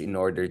leverage in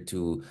order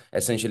to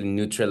essentially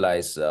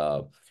neutralize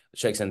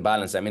checks and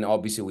balance. I mean,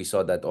 obviously we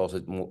saw that also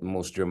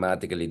most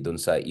dramatically dun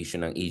sa issue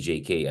ng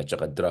EJK at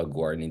saka drug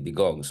war ni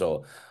Digong.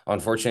 So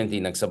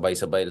unfortunately,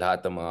 nagsabay-sabay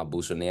lahat ng mga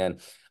abuso na yan.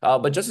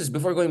 But Justice,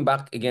 before going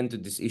back again to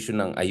this issue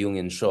ng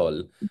Ayungin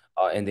Shoal,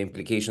 and the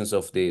implications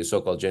of the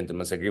so-called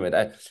gentleman's agreement.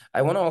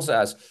 I want to also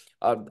ask,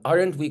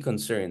 aren't we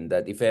concerned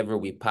that if ever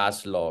we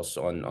pass laws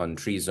on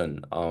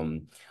treason,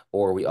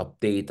 or we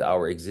update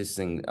our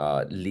existing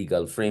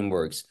legal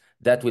frameworks,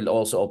 that will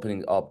also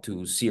open it up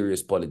to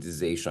serious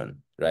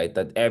politicization, right?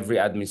 That every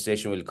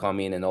administration will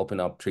come in and open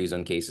up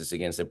treason cases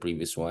against the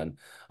previous one.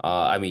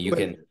 I mean,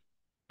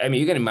 Well,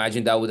 you can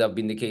imagine that would have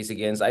been the case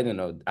against, I don't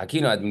know,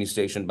 Aquino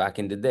administration back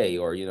in the day,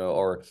 or,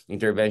 or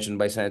intervention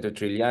by Senator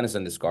Trillanes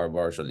on the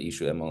Scarborough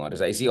issue, among others.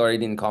 I see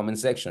already in comment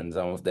section,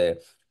 some of the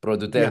yeah,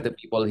 pro-Duterte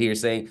people here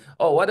saying,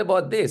 oh, what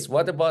about this?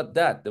 What about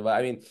that?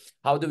 I mean,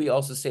 how do we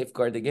also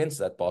safeguard against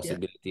that yeah,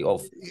 possibility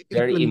of it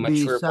very will be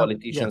immature yeah,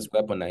 politicians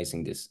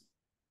weaponizing this?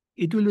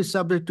 it will be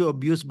subject to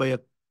abuse by a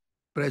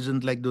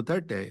president like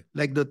Duterte.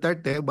 Like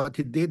Duterte, what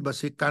he did was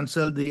he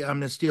canceled the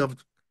amnesty of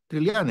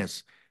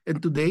Trillanes.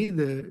 And today,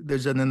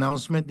 there's an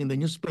announcement in the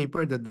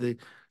newspaper that the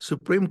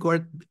Supreme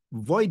Court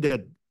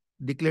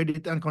declared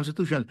it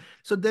unconstitutional.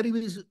 So there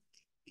is,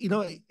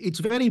 it's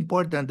very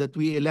important that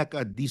we elect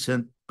a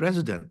decent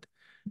president,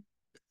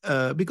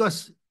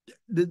 because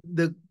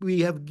we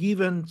have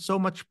given so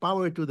much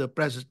power to the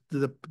president,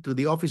 to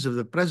the office of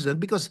the president,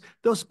 because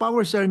those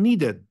powers are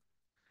needed.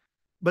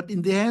 But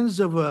in the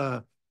hands of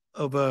a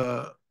of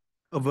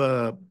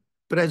a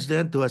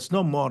president who has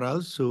no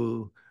morals,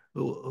 who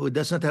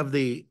does not have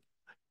the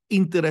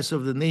interest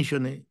of the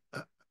nation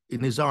in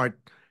his heart,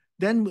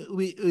 then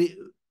we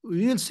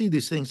will see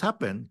these things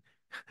happen.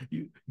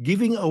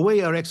 Giving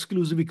away our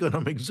exclusive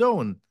economic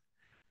zone.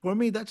 For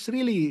me, that's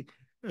really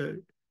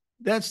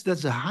that's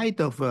the height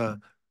of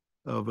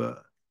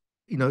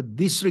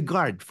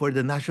disregard for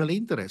the national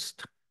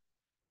interest.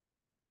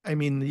 I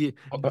mean,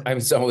 I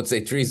mean, some would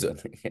say treason,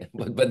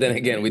 but then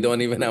again, we don't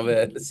even have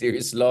a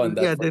serious law on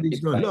yeah, that for there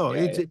is no peacetime. law.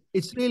 Yeah, yeah.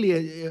 It's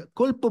really a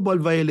culpable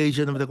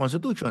violation of the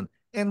Constitution,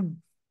 and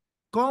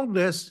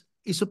Congress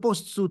is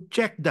supposed to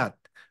check that.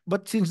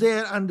 But since they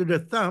are under the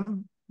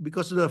thumb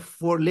because of the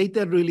for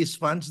later release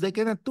funds, they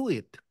cannot do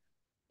it.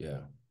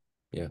 Yeah.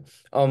 Yeah.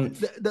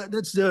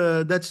 That's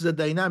the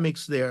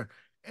dynamics there,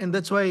 and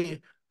that's why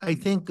I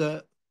think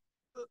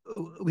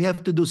we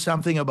have to do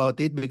something about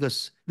it,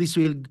 because this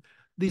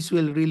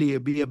will really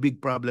be a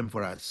big problem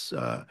for us.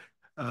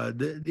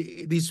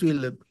 This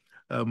will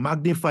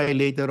magnify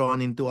later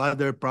on into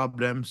other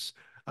problems,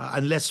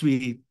 unless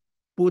we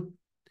put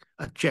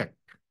a check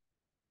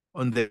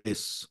on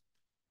this.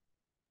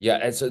 Yeah,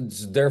 and so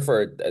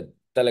therefore,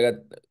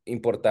 talaga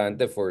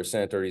importante for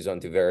Senator Rizon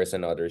Tiveros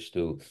and others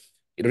to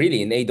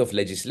really in aid of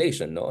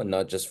legislation, no,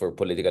 not just for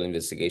political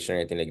investigation or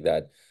anything like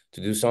that,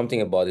 to do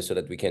something about it so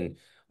that we can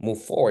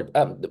move forward.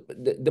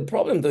 The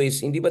problem though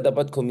is hindi ba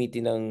dapat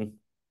committee ng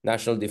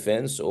National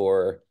Defense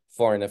or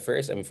Foreign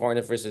Affairs? I mean, Foreign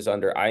Affairs is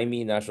under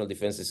IME, National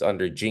Defense is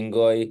under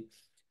Jingoy.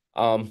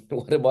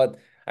 What about?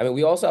 I mean,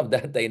 we also have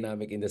that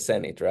dynamic in the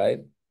Senate, right?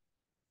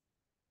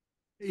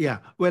 Yeah.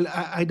 Well,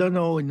 I don't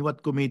know in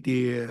what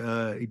committee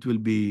it will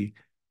be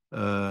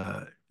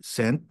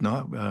sent.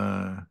 No,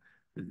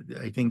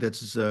 I think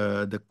that's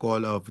the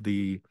call of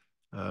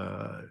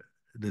uh,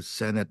 the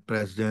Senate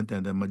president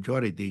and the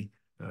majority.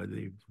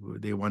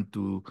 They want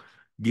to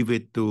give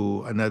it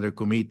to another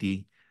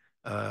committee,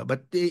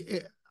 but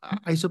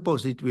I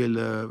suppose it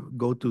will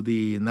go to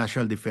the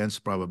national defense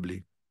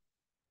probably.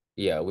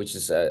 Yeah, which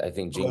is I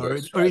think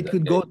Jingoy Or it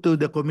could go strategy. to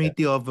the Yeah.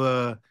 committee of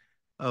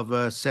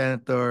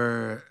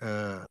Senator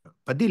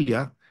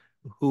Padilla,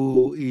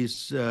 who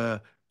is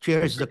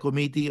chairs the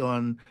committee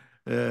on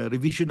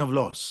revision of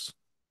laws.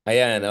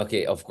 Ayan,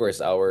 okay, of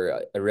course, our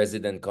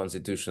resident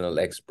constitutional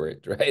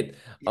expert, right?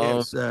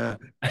 Yes,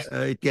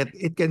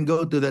 it can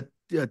go to that.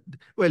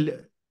 Well,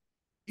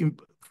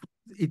 imp-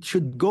 it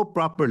should go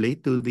properly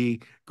to the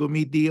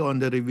committee on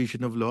the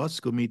revision of laws,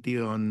 and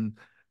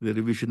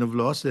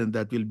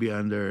that will be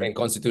under And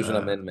constitutional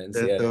amendments,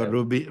 yeah, Senator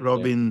yeah, yeah.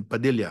 Robin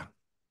Padilla.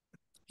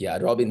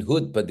 Yeah, Robin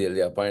Hood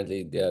Padilla,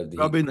 apparently, the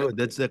Robin Hood,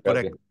 that's the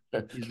correct.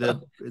 Robin. Is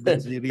that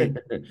that's the re,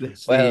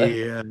 that's Well,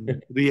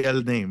 the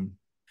real name?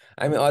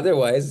 I mean,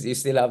 otherwise, you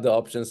still have the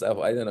options of,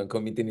 I don't know,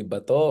 committee ni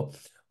Bato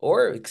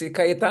or si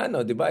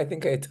Cayetano, di ba? I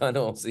think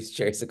Cayetano also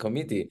chairs the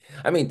committee.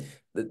 I mean,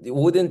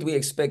 wouldn't we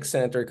expect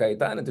Senator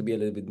Cayetano to be a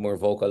little bit more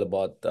vocal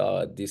about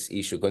this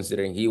issue,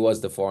 considering he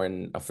was the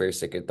Foreign Affairs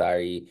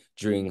Secretary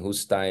during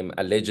whose time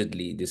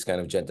allegedly this kind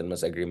of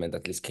gentleman's agreement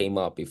at least came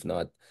up, if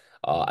not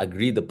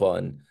agreed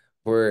upon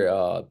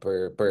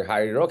per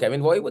Harry Roque. I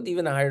mean, why would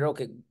even a Harry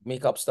Roque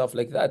make up stuff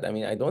like that? I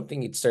mean, I don't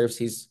think it serves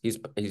his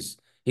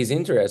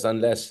interest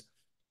unless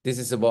this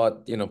is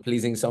about,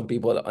 pleasing some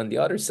people on the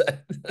other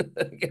side.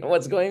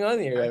 What's going on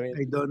here? I mean,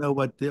 I don't know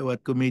what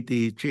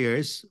committee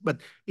chairs,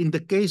 but in the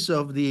case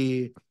of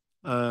the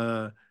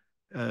uh,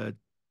 uh,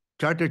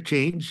 charter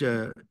change,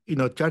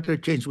 charter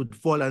change would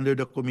fall under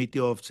the committee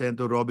of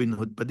Senator Robin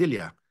Hood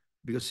Padilla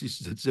because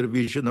it's the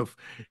revision of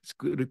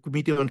the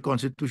Committee on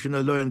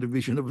Constitutional Law and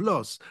Revision of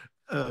Laws.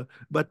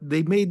 But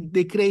they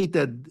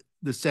created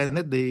the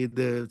Senate,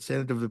 the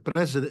Senate of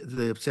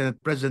the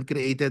Senate President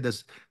created a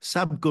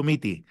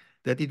subcommittee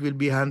that it will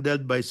be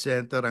handled by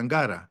Senator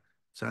Angara.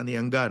 Sani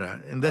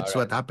Angara, and all that's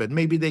what right, happened.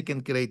 Maybe they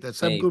can create a maybe,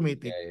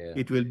 subcommittee. yeah, yeah.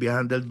 It will be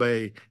handled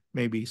by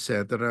maybe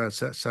Senator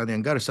Sani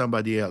Angara,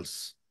 somebody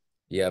else.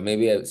 Yeah,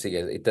 maybe,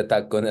 sige,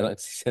 itatag ko na lang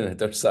si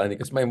Senator Sonny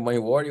because my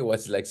worry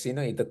was like,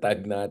 sino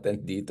itatag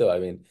natin dito? I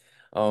mean,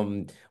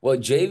 well,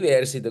 Jay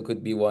Versito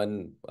could be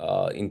one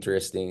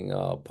interesting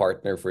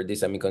partner for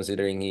this. I mean,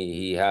 considering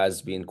he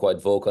has been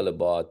quite vocal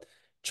about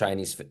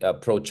Chinese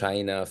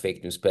pro-China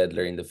fake news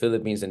peddler in the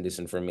Philippines and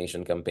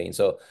disinformation campaign.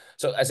 So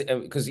as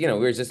because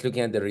we're just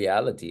looking at the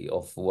reality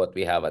of what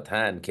we have at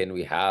hand. Can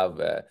we have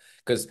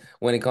because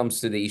when it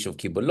comes to the issue of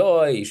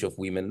Kibuloy, issue of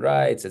women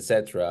rights,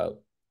 etc.,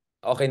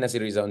 okay na si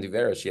Riza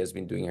Ontiveros, she has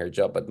been doing her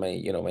job. But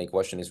my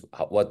question is,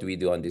 what do we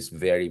do on these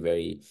very,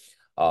 very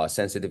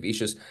sensitive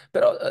issues?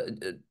 Pero,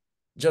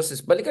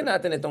 Justice, balikan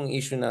natin itong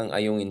issue ng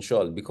Ayong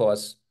Insyol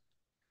because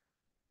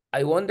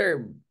I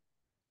wonder,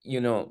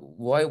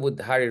 why would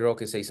Harry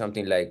Roque say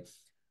something like,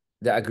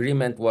 the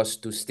agreement was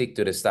to stick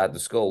to the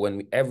status quo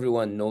when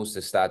everyone knows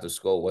the status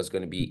quo was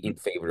going to be in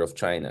favor of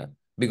China.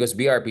 Because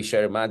BRP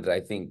Sierra Madre, I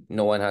think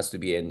no one has to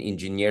be an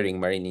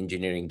marine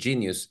engineering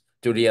genius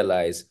to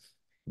realize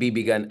I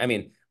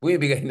mean,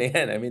 bibigan na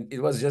yan. I mean,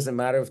 it was just a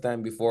matter of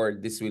time before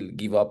this will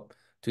give in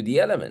to the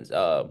elements.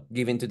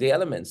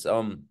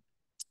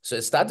 So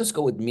a status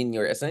quo would mean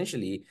you're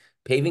essentially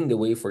paving the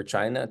way for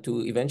China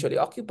to eventually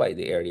occupy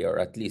the area, or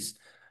at least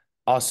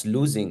us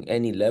losing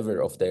any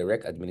level of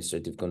direct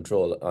administrative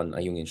control on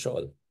Ayungin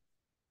Shoal.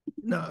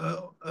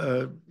 No,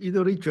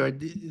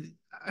 Richard,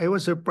 I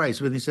was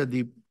surprised when he said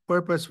the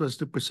purpose was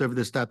to preserve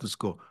the status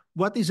quo.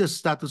 What is a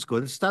status quo?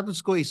 The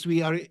status quo is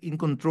we are in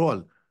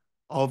control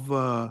of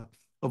a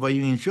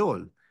union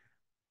shoal.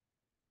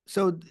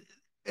 So,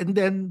 and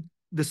then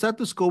the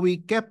status quo, we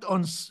kept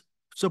on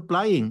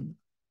supplying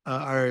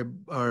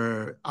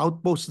our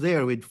outposts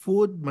there with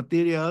food,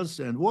 materials,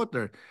 and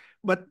water.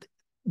 But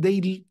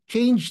they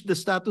changed the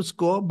status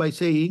quo by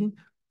saying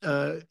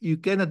you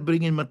cannot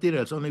bring in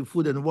materials, only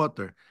food and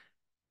water.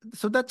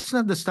 So that's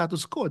not the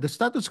status quo. The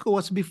status quo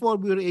was before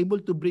we were able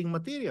to bring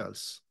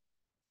materials.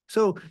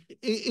 So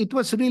it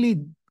was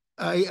really,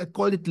 I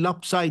call it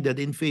lopsided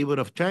in favor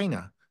of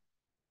China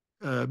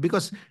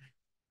because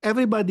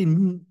everybody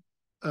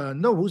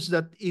knows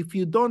that if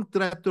you don't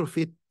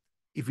retrofit,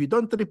 if you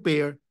don't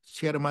repair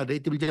Sierra Madre,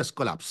 it will just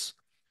collapse.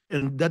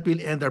 And that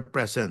will end our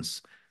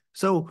presence.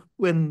 So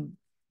when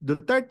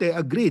Duterte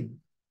agreed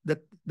that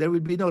there will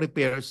be no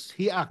repairs,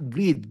 he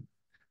agreed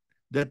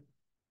that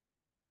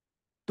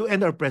to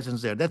end our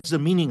presence there. That's the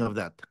meaning of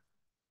that.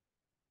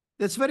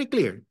 That's very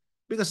clear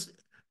because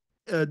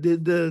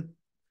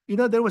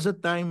there was a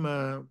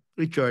time,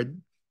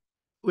 Richard,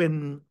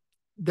 when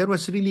there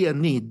was really a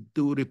need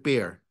to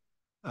repair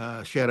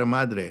Sierra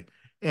Madre.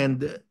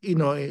 And,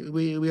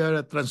 we are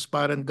a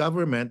transparent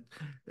government.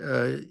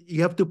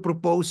 You have to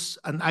propose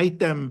an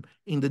item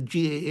in the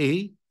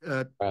GAA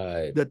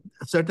Right. that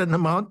a certain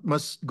amount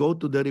must go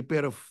to the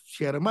repair of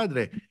Sierra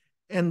Madre.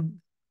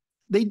 And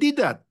they did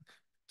that.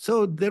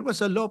 So there was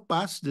a law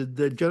passed,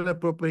 the General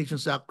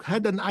Appropriations Act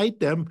had an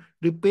item,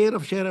 repair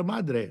of Sierra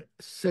Madre,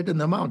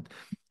 certain amount.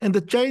 And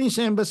the Chinese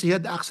embassy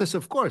had access,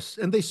 of course,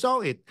 and they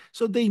saw it.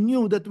 So they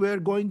knew that we're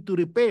going to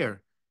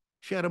repair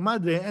Sierra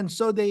Madre. And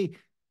so they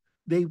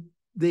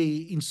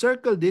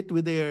encircled it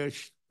with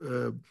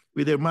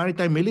their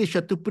maritime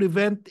militia to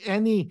prevent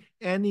any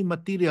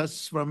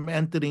materials from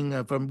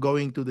entering, from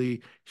going to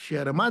the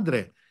Sierra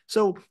Madre.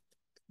 So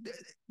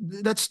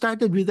that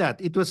started with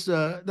that. It was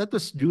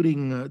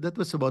that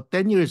was about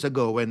 10 years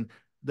ago when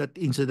that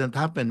incident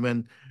happened,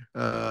 when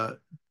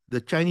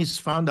the Chinese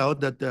found out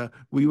that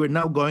we were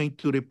now going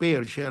to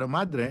repair Sierra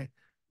Madre,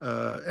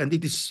 and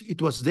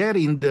it was there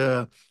in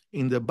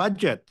the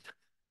budget.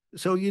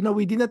 So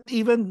we did not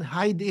even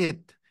hide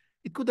it.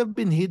 It could have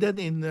been hidden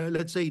in,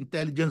 let's say,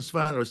 intelligence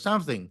fund or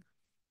something.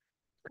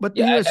 But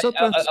Yeah, we were so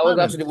I was actually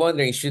transparent.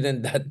 wondering,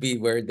 shouldn't that be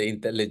where the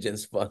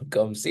intelligence fund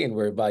comes in,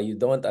 whereby you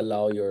don't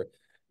allow your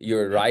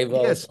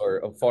rivals Yes.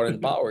 or foreign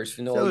powers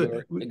to know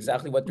So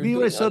exactly what you're we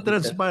were doing so on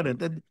this.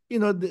 transparent. And,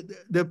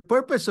 the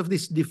purpose of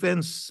this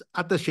defense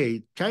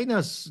attaché,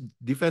 China's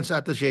defense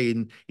attaché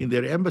in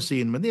their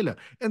embassy in Manila,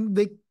 and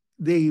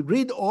they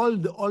read all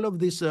of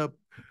these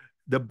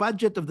the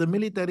budget of the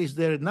military is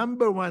their the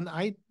number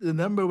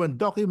one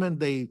document.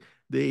 They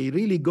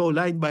really go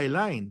line by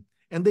line,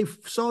 and they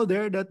saw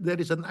there that there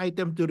is an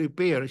item to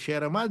repair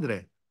Sierra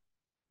Madre.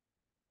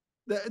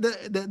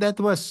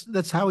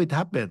 That's how it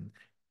happened.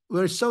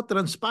 We're so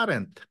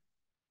transparent.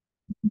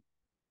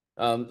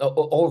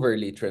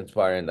 Overly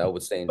transparent, I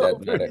would say, in that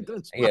matter. Very Yeah,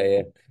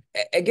 transparent.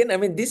 yeah. Again, I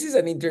mean, this is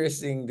an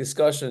interesting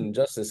discussion,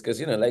 Justice,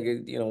 because like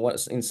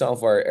what's in some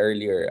of our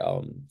earlier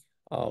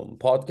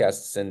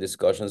podcasts and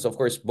discussions. Of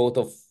course, both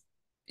of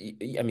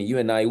I mean, you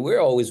and I,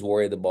 we're always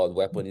worried about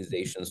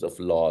weaponizations of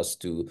laws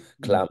to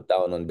Mm. clamp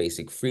down on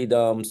basic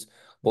freedoms.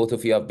 Both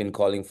of you have been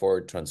calling for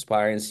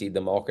transparency,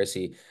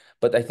 democracy.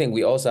 But I think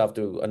we also have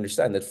to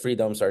understand that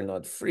freedoms are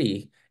not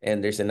free,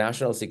 and there's a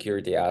national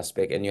security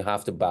aspect, and you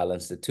have to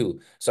balance the two.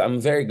 So I'm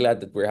very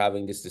glad that we're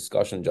having this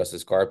discussion,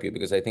 Justice Carpio,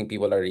 because I think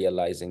people are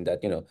realizing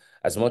that,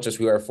 as much as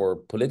we are for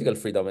political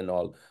freedom and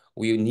all,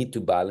 we need to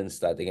balance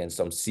that against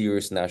some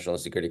serious national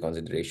security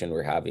consideration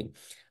we're having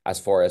as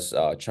far as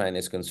China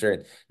is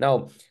concerned.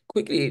 Now,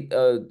 quickly,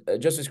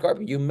 Justice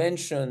Carpio, you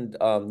mentioned,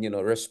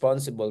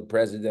 responsible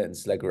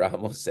presidents like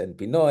Ramos and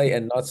Pinoy,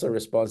 and not so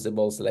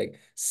responsibles like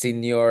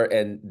Senior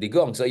and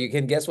Digong. So you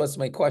can guess what's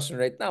my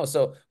question right now.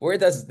 So where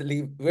does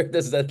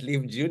that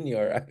leave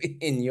Junior, I mean,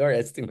 in your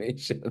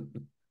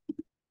estimation?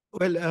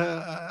 Well,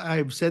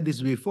 I've said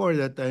this before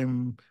that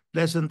I'm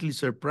pleasantly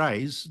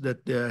surprised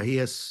that he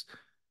has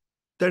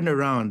turned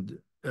around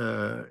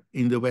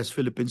in the West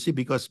Philippine Sea,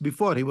 because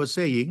before he was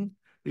saying,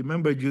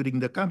 remember during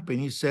the campaign,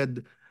 he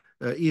said,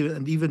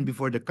 even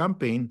before the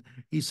campaign,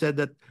 he said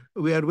that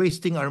we are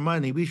wasting our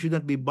money. We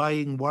shouldn't be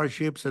buying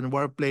warships and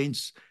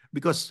warplanes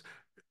because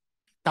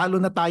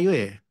talo na tayo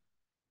eh.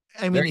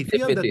 I mean, Very if you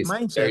have that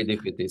defeatist, very mindset,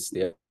 defeatist.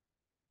 Yeah.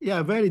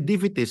 yeah, very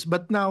defeatist.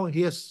 But now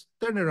he has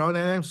turned around,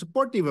 and I'm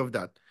supportive of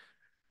that.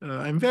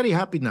 I'm very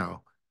happy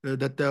now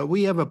that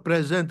we have a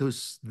president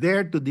who's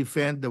there to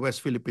defend the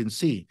West Philippine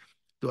Sea,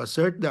 to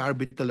assert the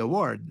arbitral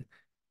award.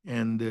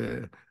 And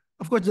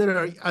of course, there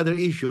are other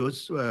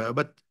issues,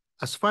 but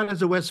as far as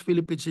the West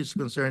Philippines is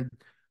concerned,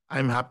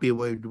 I'm happy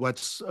with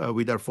what's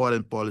with our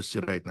foreign policy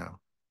right now.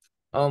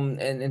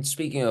 And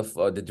speaking of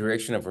the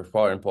direction of our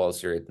foreign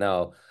policy right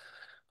now,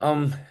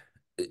 Um,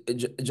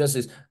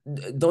 Justice,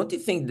 don't you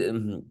think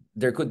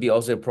there could be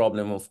also a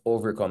problem of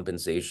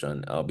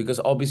overcompensation?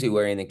 Because obviously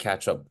we're in a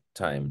catch-up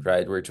time,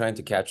 right? We're trying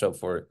to catch up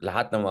for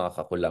lahat ng mga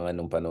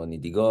kakulangan ng panahon ni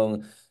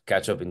Digong,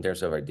 catch up in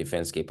terms of our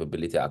defense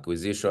capability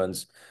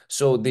acquisitions.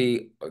 So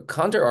the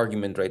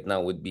counter-argument right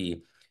now would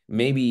be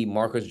maybe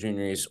Marcos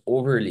Jr. is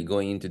overly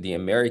going into the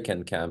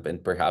American camp,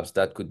 and perhaps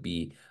that could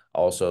be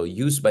also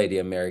used by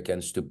the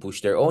Americans to push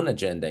their own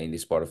agenda in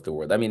this part of the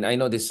world. I mean, I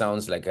know this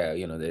sounds like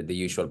the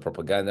usual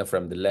propaganda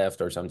from the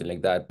left or something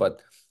like that, but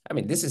I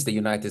mean, this is the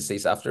United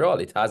States after all.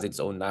 It has its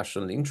own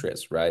national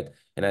interests, right?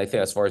 And I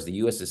think as far as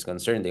the US is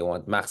concerned, they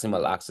want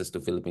maximal access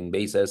to Philippine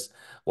bases,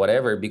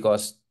 whatever,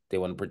 because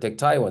they want to protect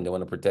Taiwan. They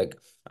want to protect,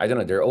 I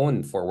don't know, their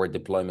own forward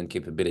deployment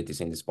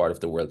capabilities in this part of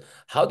the world.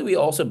 How do we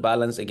also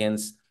balance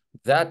against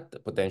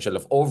that potential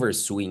of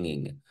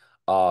overswinging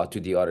to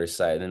the other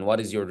side? And what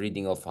is your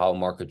reading of how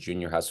Marcos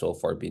Jr. has so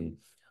far been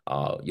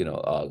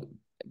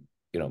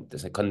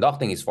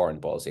conducting his foreign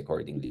policy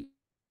accordingly?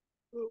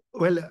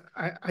 Well,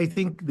 I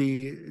think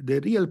the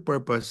real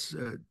purpose,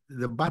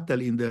 the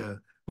battle in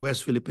the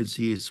West Philippine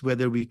Sea is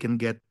whether we can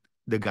get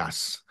the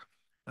gas.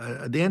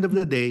 At the end of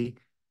the day,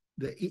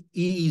 the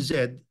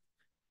EEZ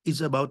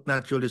is about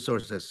natural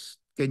resources.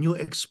 Can you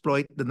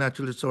exploit the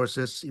natural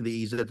resources in the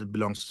EEZ that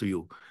belongs to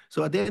you?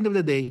 So at the end of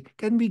the day,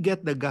 can we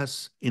get the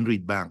gas in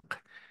Reed Bank?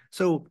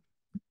 So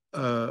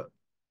uh,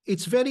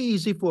 it's very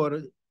easy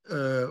for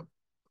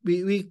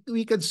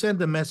we can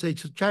send a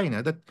message to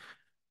China that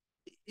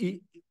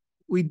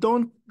we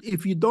don't,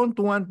 if you don't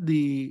want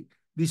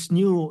these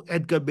new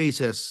EDCA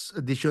bases,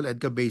 additional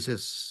EDCA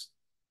bases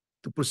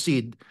to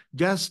proceed,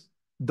 just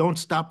don't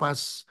stop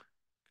us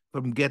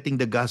from getting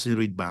the gas in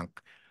Reed Bank.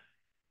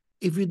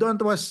 If you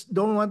don't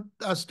want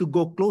us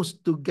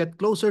to get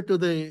closer to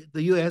the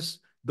US,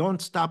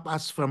 don't stop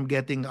us from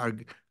getting our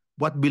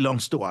what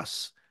belongs to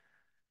us.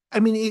 I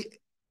mean,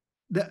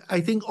 I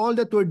think all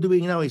that we're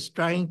doing now is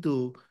trying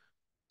to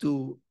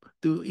to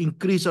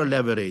increase our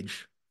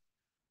leverage,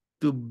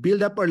 to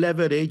build up our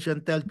leverage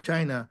and tell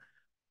China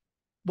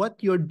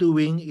what you're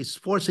doing is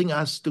forcing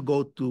us to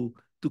go to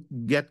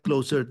get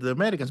closer to the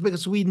Americans,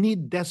 because we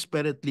need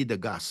desperately the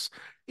gas.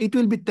 It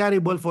will be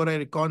terrible for our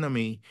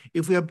economy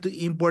if we have to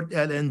import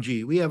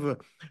LNG. We have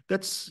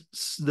that's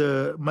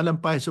the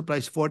Malampay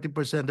supplies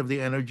 40% of the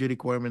energy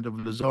requirement of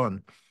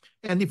Luzon.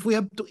 And if we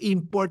have to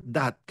import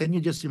that, can you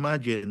just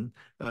imagine?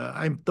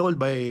 I'm told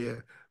by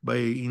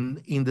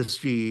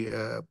industry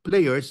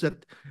players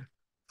that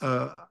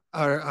uh,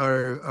 our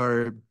our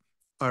our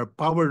our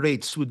power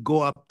rates would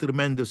go up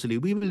tremendously.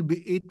 We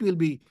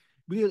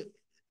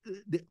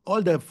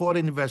all the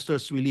foreign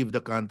investors will leave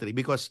the country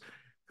because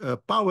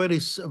power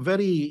is a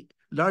very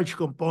large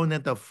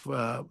component of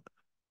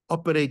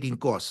operating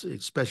costs,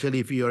 especially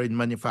if you're in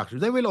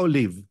manufacturing. They will all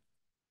leave,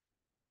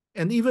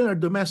 and even our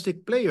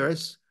domestic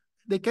players,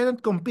 they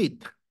cannot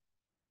compete.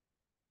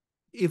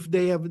 if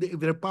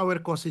their power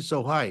cost is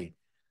so high.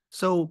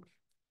 So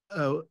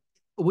uh,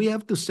 we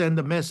have to send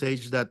a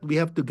message that we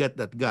have to get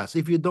that gas.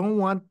 If you don't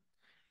want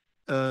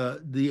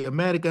the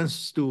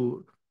Americans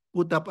to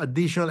put up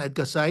additional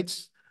EDCA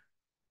sites,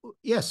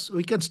 yes,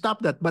 we can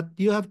stop that, but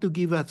you have to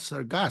give us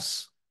our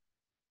gas.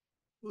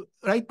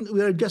 Right,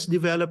 we are just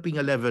developing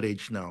a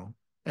leverage now,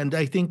 and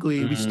I think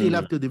we still Mm.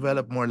 have to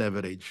develop more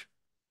leverage.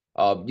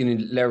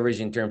 Leverage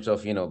in terms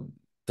of,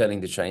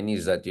 telling the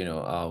Chinese that,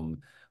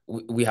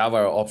 we have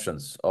our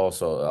options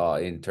also,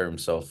 in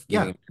terms of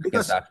Yeah, giving Americans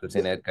because access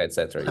in EDCA,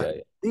 etc. uh, Yeah,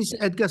 yeah. these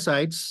Yeah. EDCA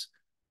sites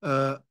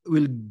uh,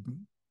 will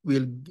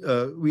will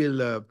uh,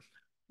 will uh,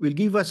 will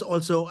give us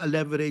also a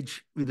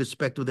leverage with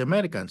respect to the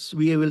Americans.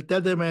 We will tell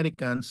the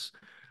Americans,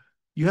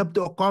 you have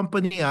to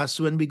accompany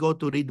us when we go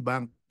to Reed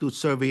Bank to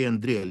survey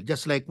and drill,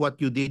 just like what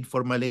you did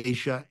for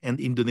Malaysia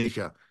and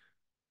Indonesia.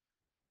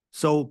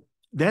 So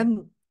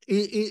then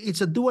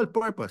it's a dual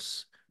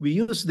purpose. We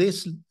use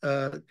this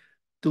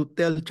to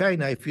tell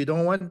China, if you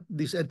don't want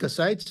these EDCA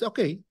sites,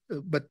 okay,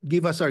 but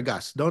give us our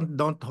gas. Don't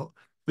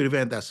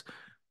prevent us.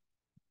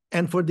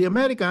 And for the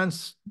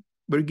Americans,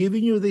 we're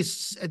giving you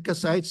these EDCA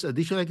sites,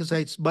 additional EDCA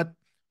sites, but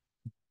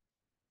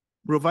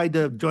provide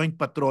a joint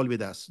patrol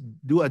with us.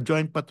 Do a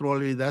joint patrol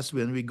with us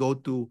when we go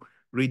to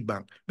Reed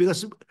Bank,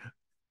 because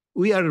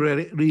we are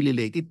really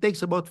late. It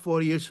takes about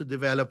 4 years to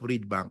develop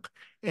Reed Bank,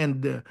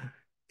 and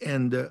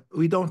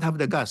we don't have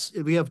the gas.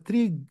 We have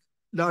three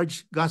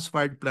large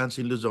gas-fired plants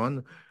in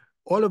Luzon.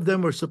 All of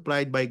them were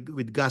supplied by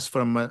with gas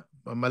from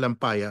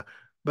Malampaya,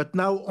 but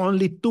now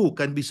only two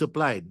can be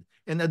supplied.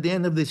 And at the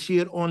end of this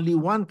year, only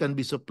one can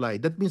be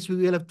supplied. That means we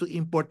will have to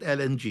import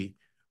LNG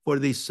for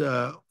this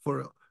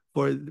Which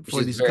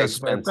for is these very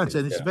gas-fired plants, expensive.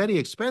 and it's Yeah. very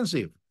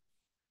expensive.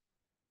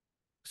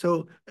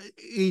 So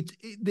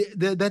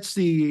that's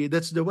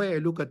the way I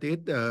look at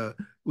it.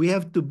 We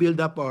have to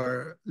build up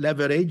our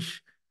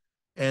leverage,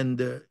 and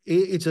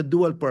it's a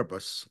dual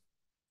purpose.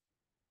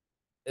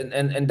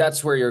 And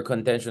that's where your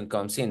contention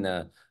comes in,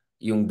 na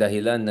yung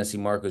dahilan na si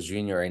Marcos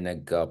Jr. ay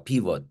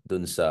nag-pivot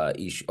dun sa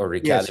issue or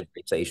Yes,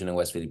 recalibrate sa issue ng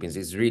West Philippines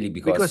is really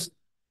because because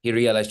he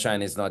realized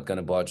China is not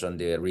gonna budge on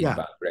the read yeah,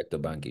 bank, direct to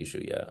bank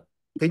issue. Yeah.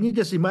 can you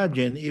just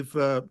imagine if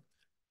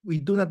we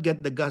do not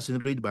get the gas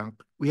in Reed Bank,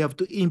 we have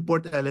to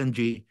import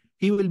LNG.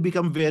 He will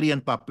become very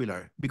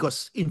unpopular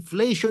because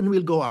inflation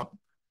will go up.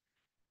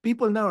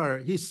 People now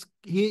are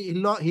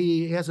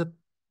he has a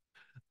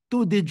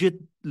two-digit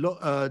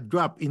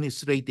drop in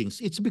his ratings.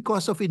 It's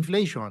because of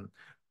inflation.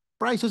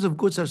 Prices of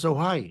goods are so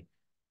high.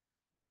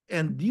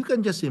 And you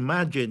can just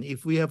imagine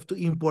if we have to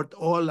import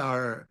all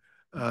our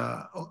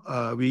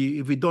we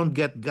if we don't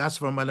get gas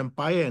from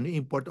Malampaya and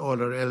import all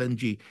our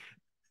LNG,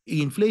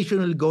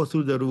 inflation will go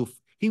through the roof.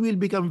 He will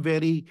become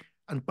very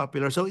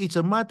unpopular. So it's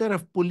a matter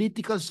of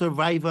political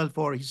survival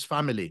for his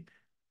family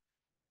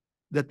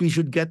that we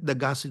should get the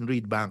gas in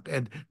Reed Bank.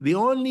 And the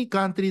only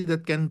country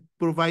that can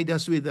provide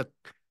us with a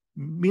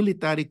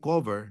military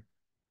cover,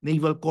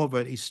 naval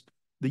cover, is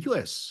the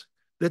US.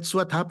 That's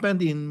what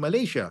happened in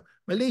Malaysia.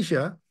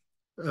 Malaysia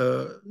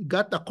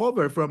got a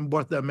cover from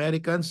both the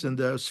Americans and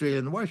the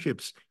Australian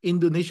warships.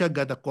 Indonesia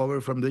got a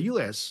cover from the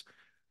US.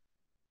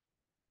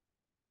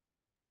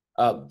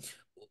 Uh,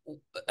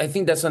 I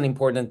think that's an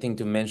important thing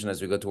to mention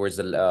as we go towards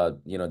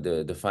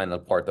the final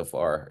part of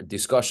our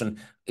discussion.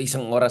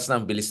 Isang oras na,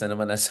 ang bilis na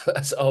naman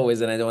as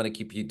always, and I don't want to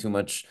keep you too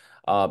much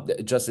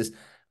justice.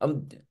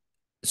 Um,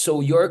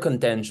 so your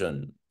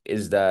contention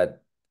is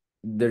that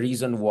the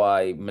reason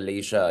why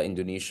Malaysia,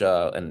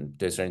 Indonesia, and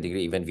to a certain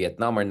degree even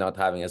Vietnam are not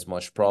having as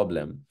much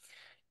problem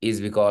is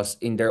because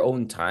in their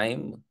own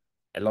time,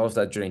 a lot of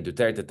that during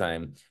Duterte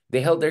time,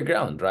 they held their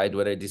ground, right?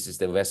 Whether this is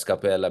the West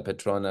Capella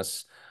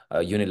Petronas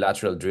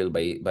unilateral drill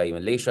by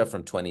Malaysia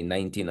from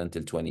 2019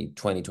 until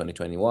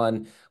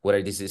 2021,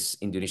 whether this is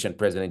Indonesian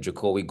President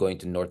Jokowi going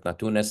to North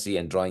Natuna Sea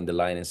and drawing the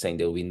line and saying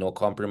there will be no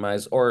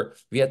compromise, or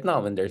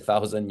Vietnam and their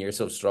 1,000 years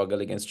of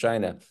struggle against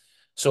China.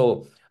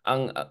 So,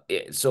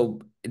 so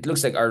it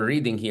looks like our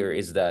reading here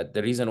is that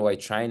the reason why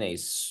China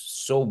is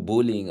so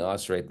bullying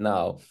us right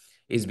now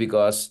is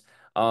because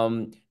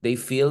they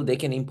feel they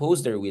can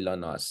impose their will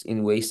on us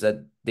in ways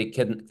that they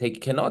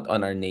cannot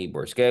on our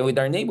neighbors. Kaya with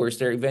our neighbors,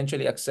 they're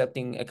eventually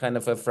accepting a kind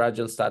of a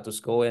fragile status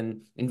quo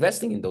and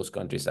investing in those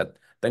countries. At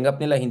tanggap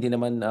nila hindi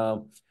naman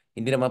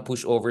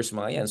pushovers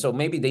mga yan. So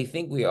maybe they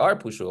think we are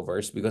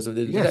pushovers because of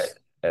the Yes, Duterte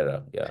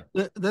era. Yeah.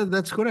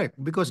 that's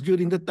correct. Because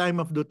during the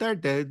time of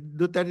Duterte,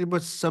 Duterte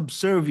was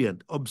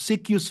subservient,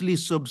 obsequiously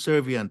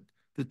subservient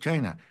to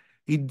China.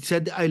 He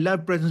said, I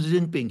love President Xi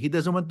Jinping. He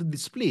doesn't want to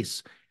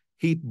displease.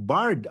 He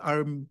barred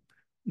our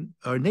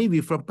Navy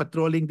from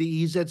patrolling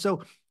the EZ.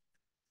 So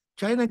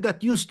China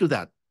got used to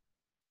that.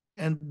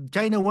 And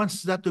China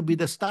wants that to be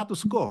the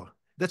status quo.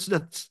 That's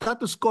the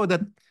status quo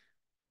that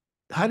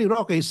Harry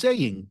Roque is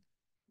saying.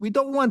 We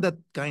don't want that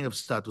kind of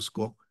status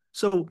quo.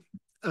 So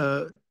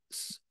uh,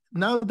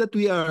 now that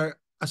we are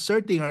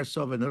asserting our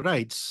sovereign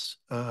rights,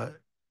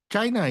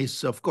 China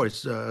is, of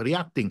course,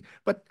 reacting.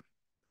 But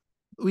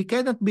we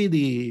cannot be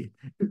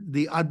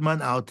the odd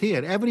man out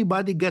here.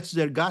 Everybody gets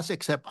their gas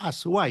except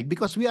us. Why?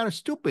 Because we are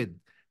stupid.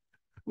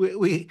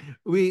 We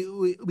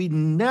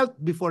knelt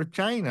before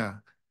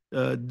China.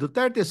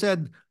 Duterte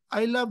said,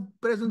 "I love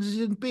President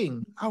Xi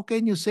Jinping." How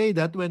can you say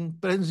that when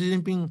President Xi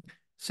Jinping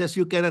says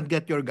you cannot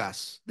get your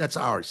gas? That's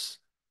ours.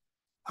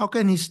 How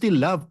can he still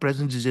love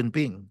President Xi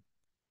Jinping?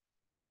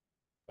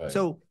 Right.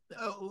 So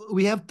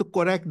we have to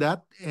correct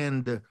that,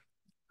 and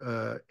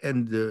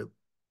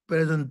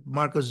President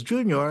Marcos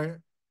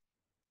Jr.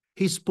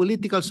 His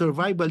political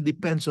survival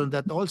depends on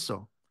that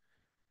also.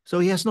 So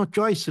he has no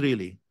choice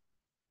really.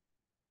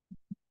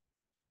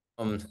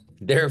 Um,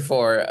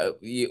 Therefore,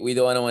 we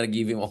don't want to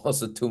give him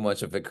also too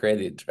much of a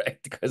credit,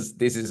 right? Because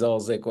this is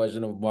also a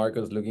question of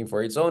Marcos looking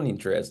for its own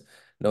interest,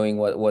 knowing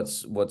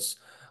what's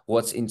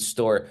in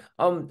store.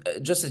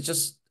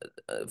 Just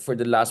for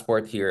the last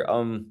part here,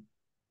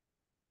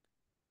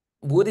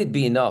 would it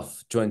be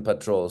enough joint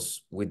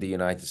patrols with the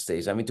United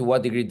States? I mean, to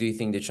what degree do you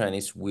think the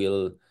Chinese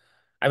will?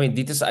 I mean,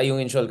 dito sa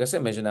Ayungin Shoal kasi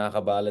medyo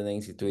nakakabala na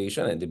yung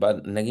situation, eh, di ba?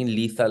 Naging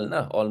lethal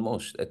na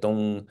almost. I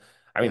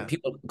mean, Yeah.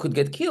 people could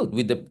get killed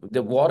with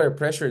the water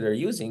pressure they're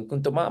using. Kung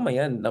tumama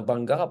yan,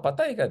 nabangga ka,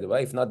 patay ka, di ba?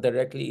 If not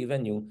directly,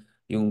 even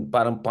yung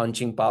parang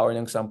punching power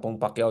ng Sampung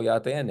Pacquiao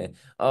yata yan, eh.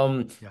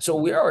 Yeah. So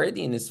we're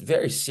already in this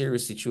very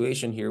serious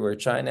situation here where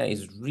China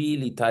is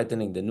really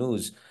tightening the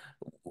noose.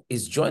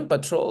 Is joint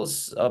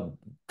patrols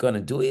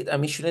gonna do it? I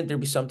mean, shouldn't there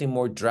be something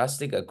more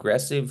drastic,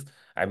 aggressive?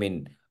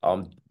 Joint.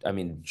 I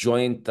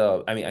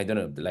mean, I don't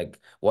know. Like,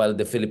 while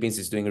the Philippines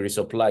is doing a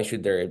resupply,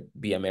 should there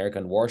be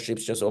American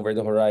warships just over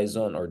the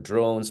horizon or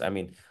drones? I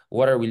mean,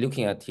 what are we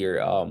looking at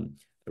here?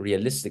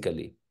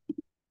 Realistically.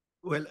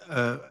 Well,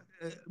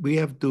 we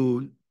have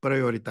to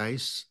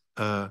prioritize.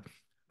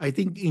 I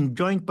think in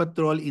joint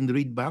patrol in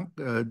Reed Bank,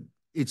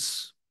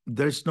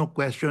 there's no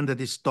question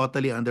that it's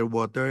totally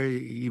underwater.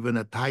 Even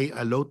at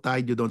a low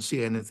tide, you don't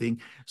see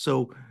anything.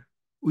 So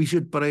we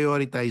should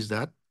prioritize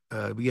that.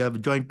 We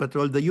have joint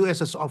patrol. The U.S.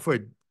 has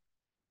offered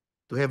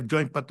to have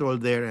joint patrol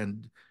there,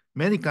 and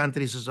many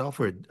countries have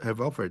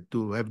offered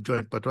to have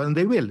joint patrol, and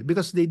they will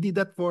because they did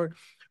that for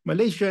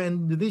Malaysia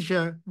and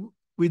Indonesia,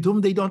 with whom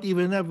they don't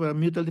even have a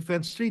mutual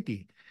defense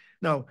treaty.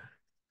 Now,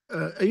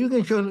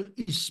 Ayungin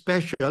is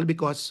special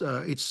because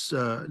it's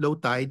low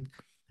tide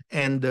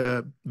and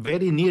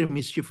very near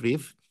Mischief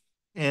Reef,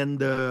 and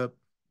uh,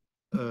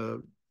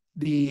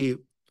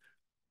 the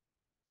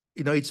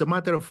it's a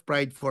matter of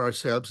pride for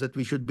ourselves that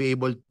we should be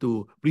able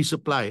to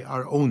resupply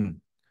our own.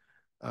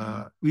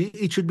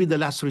 It should be the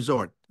last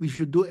resort. We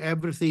should do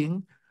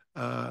everything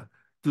uh,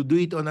 to do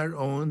it on our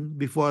own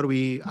before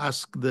we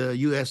ask the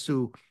U.S.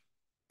 to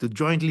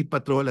jointly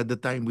patrol at the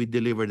time we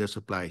deliver the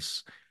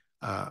supplies.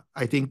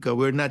 I think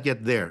we're not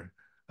yet there.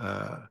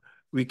 Uh,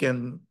 we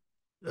can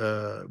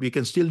we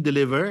can still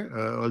deliver,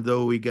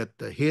 although we get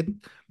hit.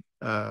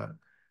 Uh,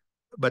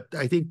 but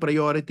I think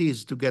priority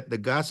is to get the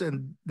gas,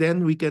 and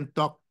then we can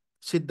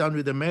sit down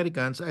with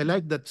Americans. I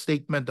like that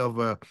statement of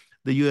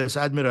the U.S.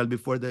 Admiral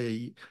before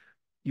the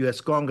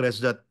U.S. Congress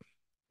that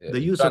the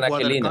use John of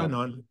water Aquilino.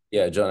 cannon,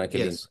 Yeah, John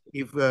Aquilino. yes,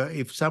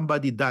 if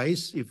somebody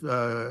dies, if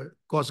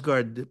Coast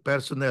Guard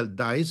personnel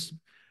dies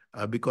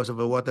because of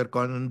a water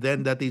cannon,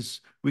 then that is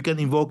we can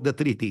invoke the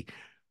treaty.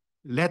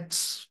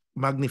 Let's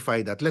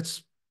magnify that.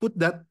 Let's put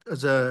that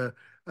as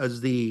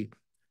the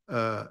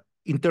uh,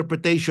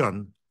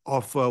 interpretation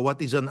of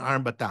what is an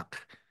armed attack.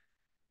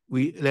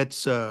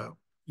 Let's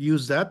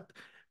use that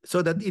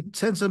so that it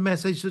sends a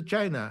message to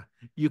China.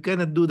 You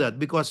cannot do that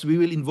because we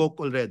will invoke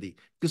already.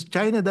 Because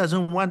China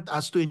doesn't want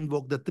us to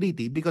invoke the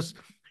treaty because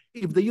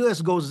if the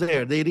US goes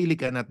there, they really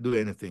cannot do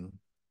anything.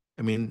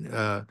 I mean,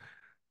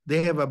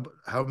 they have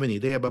how many?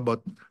 They have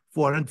about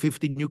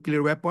 450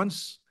 nuclear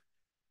weapons.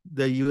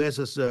 The US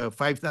has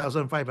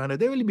 5,500.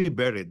 They will be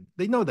buried.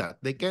 They know that.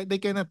 They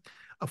cannot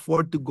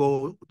afford to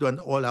go to an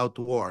all-out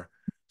war.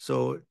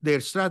 So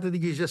their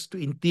strategy is just to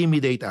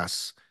intimidate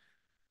us.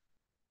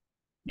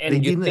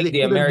 And you think They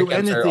the couldn't do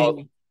Americans are all,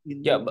 anything.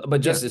 yeah,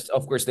 but Yeah. just as,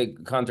 of course, the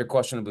counter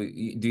question,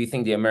 do you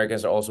think the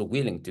Americans are also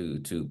willing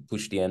to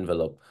push the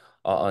envelope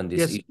on this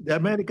Yes, issue? the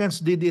Americans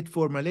did it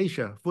for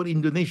Malaysia, for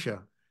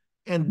Indonesia.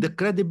 And the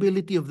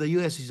credibility of the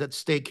US is at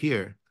stake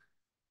here.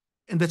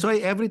 And that's why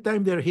every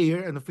time they're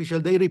here, an official,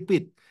 they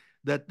repeat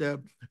that the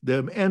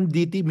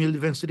MDT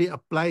military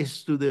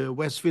applies to the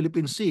West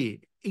Philippine Sea,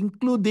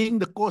 including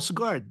the Coast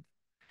Guard.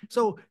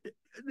 So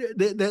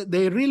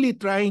they're really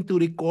trying to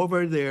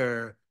recover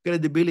their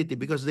credibility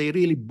because they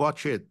really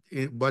botch it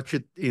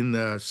in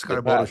The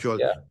Scarborough past, Shoal.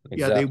 yeah,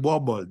 Yeah, they exactly.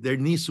 wobbled. Their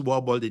knees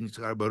wobbled in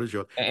Scarborough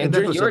Shoal. And And that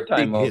during was a your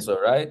time big hit.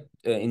 also, right?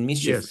 In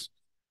Mischief, Yes.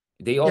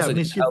 they Yeah, also didn't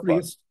mischief help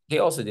reef. us. They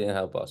also didn't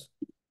help us.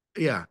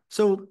 Yeah.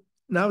 So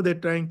now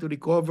they're trying to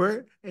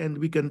recover and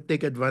we can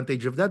take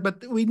advantage of that.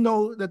 But we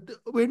know that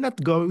we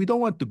don't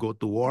want to go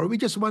to war.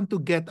 We just want to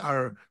get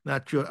our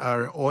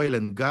oil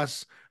and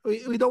gas.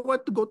 We don't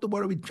want to go to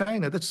war with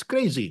China. That's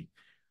crazy.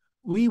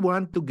 We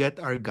want to get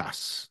our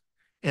gas.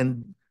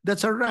 And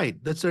that's our right.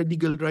 That's our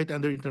legal right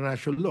under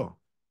international law.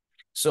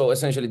 So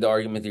essentially, the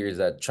argument here is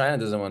that China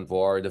doesn't want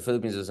war, the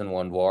Philippines doesn't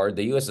want war,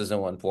 the US doesn't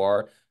want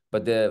war.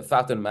 But the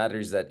fact of the matter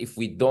is that if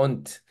we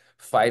don't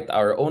fight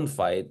our own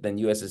fight, then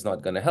US is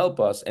not going to help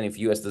us. And if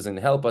US doesn't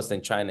help us,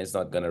 then China is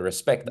not going to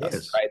respect us,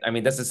 Yes. right? I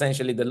mean, that's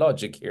essentially the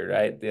logic here,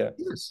 right? Yeah.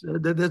 Yes,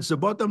 that's the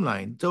bottom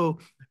line. So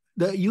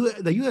the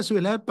US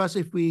will help us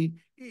if we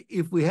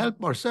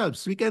help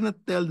ourselves. We cannot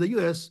tell the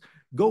US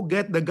go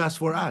get the gas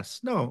for us.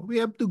 No, we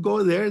have to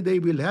go there. They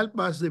will help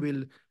us. They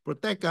will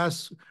protect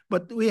us,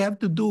 but we have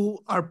to do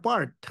our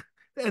part.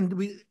 And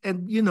we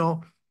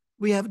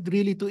have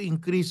really to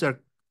increase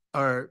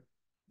our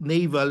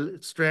naval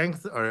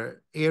strength,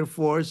 our air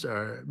force,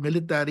 our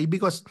military,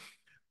 because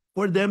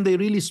for them, they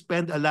really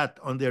spend a lot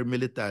on their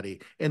military.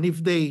 And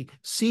if they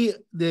see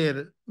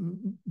their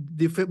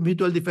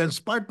mutual defense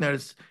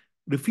partners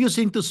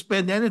refusing to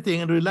spend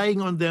anything and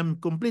relying on them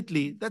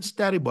completely, that's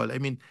terrible. I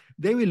mean,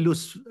 they will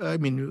lose. I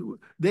mean,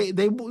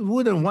 they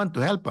wouldn't want to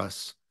help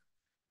us.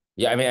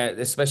 Yeah, I mean,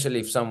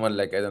 especially if someone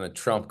like, I don't know,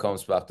 Trump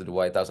comes back to the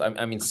White House.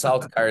 I mean,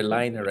 South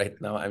Carolina right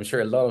now, I'm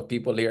sure a lot of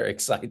people here are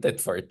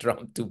excited for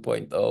Trump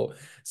 2.0. So,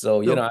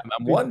 So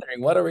I'm wondering,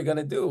 what are we going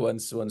to do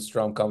once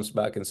Trump comes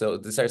back? And so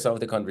these are some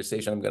of the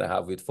conversation I'm going to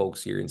have with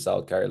folks here in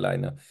South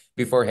Carolina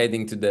before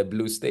heading to the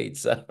blue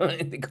states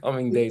in the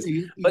coming days.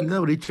 But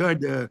Richard,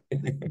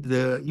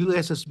 the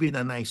U.S. has been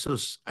an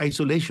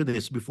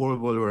isolationist before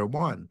World War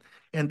One,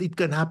 and it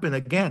can happen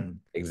again.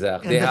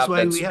 exactly, And they that's have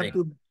why that we have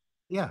strength. to,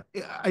 yeah.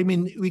 I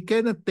mean, we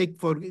cannot take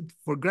for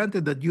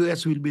granted that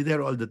U.S. will be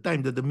there all the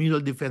time, that the Mutual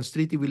Defense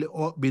Treaty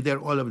will be there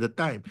all of the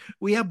time.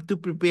 We have to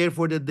prepare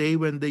for the day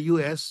when the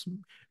U.S.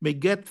 may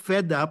get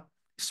fed up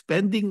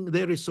spending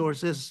their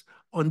resources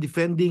on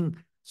defending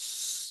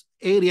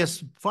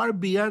areas far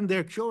beyond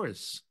their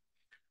shores.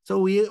 So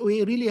we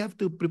really have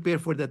to prepare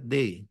for that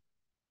day.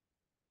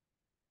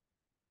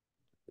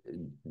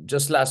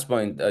 Just last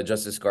point,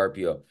 Justice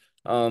Carpio.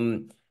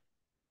 Um,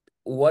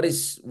 what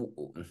is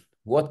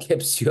what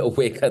keeps you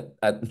awake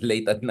at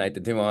late at night?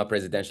 The mga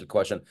presidential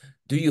question.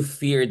 Do you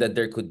fear that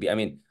there could be? I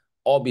mean,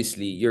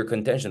 obviously, your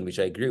contention, which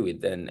I agree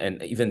with, and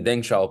even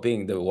Deng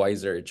Xiaoping, the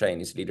wiser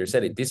Chinese leader,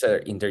 said it. These are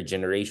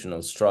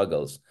intergenerational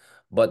struggles.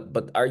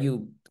 But are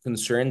you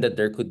concerned that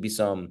there could be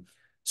some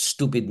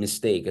stupid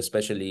mistake,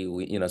 especially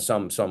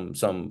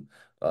some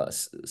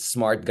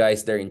smart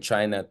guys there in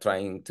China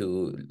trying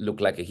to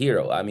look like a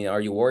hero? I mean, are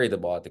you worried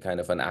about the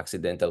kind of an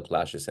accidental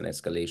clashes and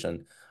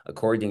escalation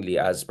accordingly,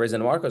 as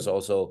President Marcos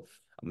also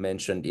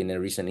mentioned in a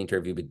recent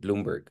interview with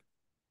Bloomberg?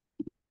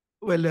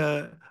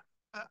 Well,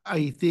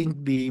 I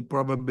think the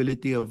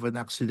probability of an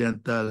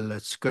accidental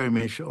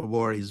skirmish or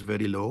war is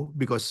very low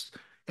because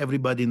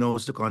everybody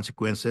knows the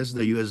consequences.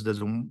 The U.S.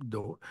 doesn't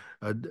do.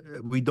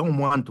 We don't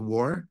want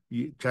war.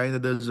 China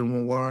doesn't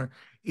want war.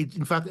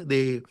 In fact,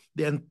 the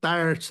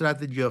entire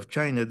strategy of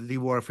China, the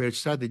warfare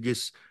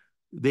strategies,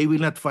 they will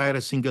not fire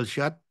a single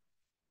shot.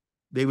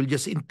 They will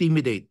just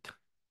intimidate.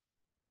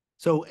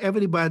 So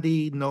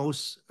everybody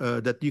knows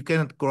that you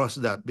cannot cross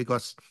that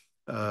because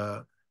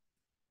uh,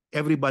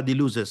 everybody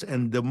loses,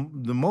 and the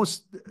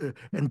most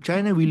and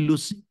China will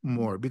lose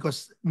more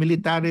because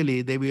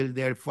militarily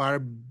they're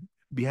far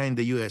behind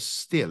the US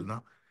still,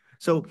 no.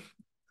 So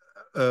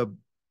uh,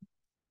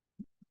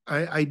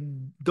 I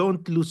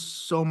don't lose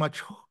so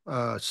much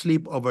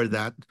sleep over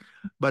that,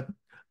 but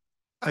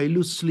I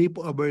lose sleep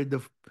over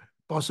the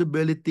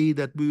possibility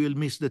that we will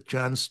miss the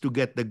chance to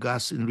get the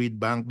gas in Reed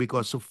Bank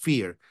because of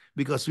fear,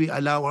 because we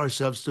allow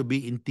ourselves to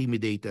be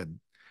intimidated,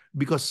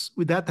 because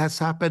that has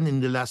happened in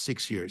the last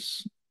 6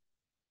 years.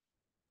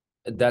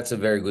 That's a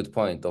very good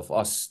point of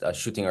us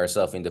shooting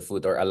ourselves in the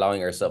foot or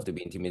allowing ourselves to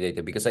be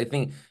intimidated. Because I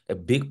think a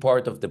big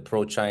part of the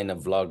pro-China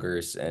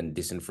vloggers and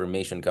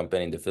disinformation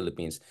campaign in the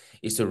Philippines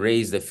is to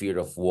raise the fear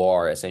of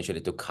war,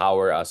 essentially to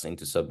cower us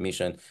into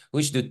submission,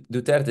 which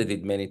Duterte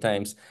did many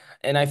times.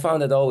 And I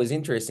found that always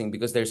interesting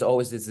because there's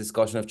always this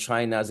discussion of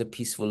China as a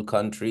peaceful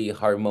country,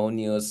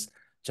 harmonious,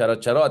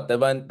 charot-charot,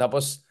 diba?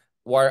 Tapos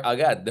war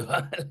agad,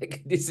 diba?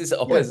 Like this is Yeah,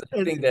 always, I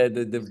and think,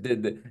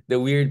 the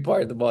weird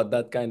part about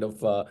that kind of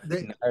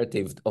they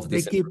narrative of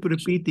they keep disinformation.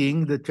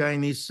 repeating the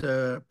Chinese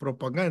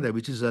propaganda,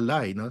 which is a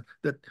lie, no?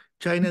 That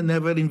China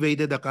never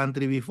invaded a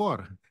country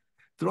before.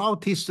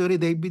 Throughout history,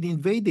 they've been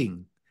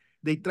invading.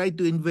 They tried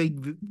to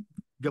invade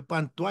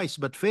Japan twice,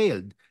 but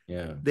failed.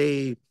 Yeah.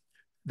 They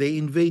they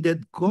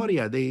invaded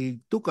Korea. They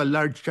took a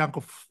large chunk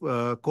of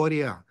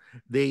Korea.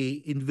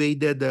 They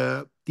invaded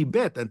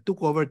Tibet and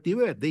took over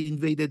Tibet. They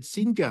invaded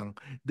Xinjiang.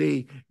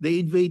 They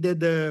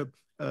invaded uh,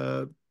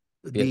 the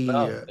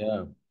Vietnam.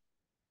 Yeah.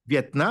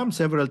 Vietnam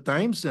several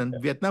times, and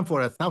Vietnam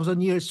for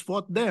 1,000 years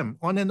fought them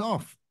on and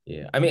off.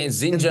 Yeah. I mean, And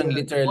Xinjiang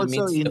literally also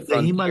means the in the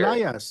frontier.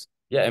 Himalayas,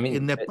 Yeah. I in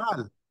mean,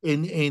 Nepal,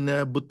 in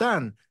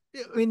Bhutan.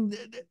 I mean,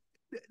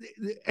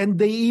 and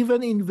they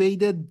even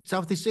invaded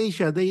Southeast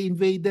Asia. They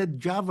invaded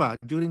Java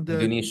during the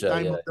Indonesia.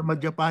 time Yeah. of the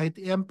Majapahit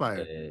Yeah.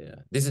 Empire. Yeah. Yeah.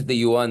 This is the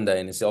Yuan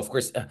dynasty. Of And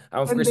course,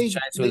 the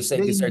Chinese will say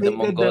they these are the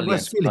invaded the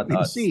West Mongolians, not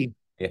Philippine us. Sea.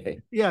 Yeah.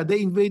 Yeah, they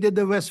invaded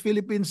the West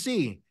Philippine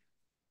Sea.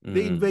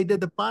 They Mm.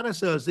 invaded the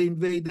Paracels. They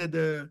invaded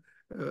the,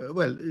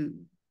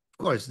 of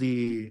course,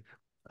 the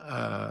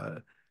uh,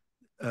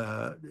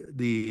 uh,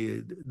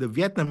 the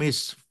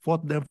Vietnamese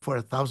fought them for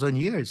 1,000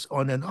 years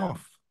on and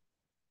off.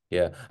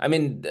 Yeah. I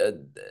mean,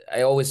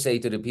 I always say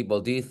to the people,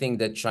 do you think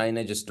that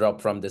China just dropped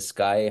from the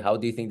sky? How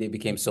do you think they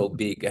became so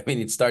big? I mean,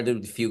 it started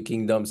with a few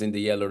kingdoms in the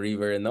Yellow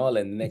River and all,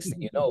 and the next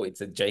thing you know, it's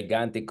a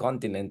gigantic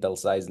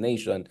continental-sized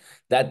nation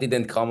that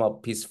didn't come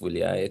up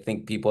peacefully. I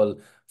think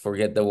people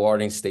forget the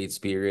Warring States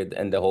period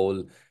and the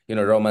whole,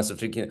 romance of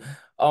three kingdoms.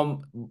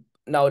 Um,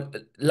 Now,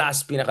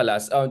 last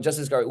pinakalas,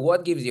 Justice Gar,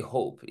 what gives you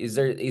hope?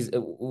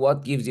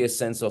 What gives you a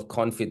sense of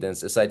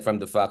confidence aside from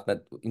the fact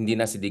that hindi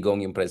na si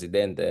Digong yung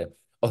presidente?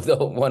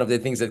 Although one of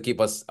the things that keep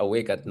us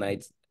awake at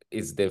night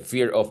is the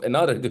fear of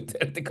another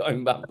Duterte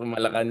coming back from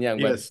Malacanang.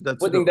 But Yes,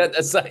 that's putting true. that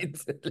aside,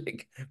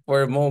 like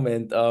for a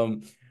moment,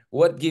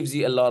 what gives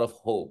you a lot of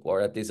hope, or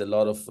at least a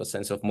lot of a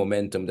sense of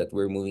momentum that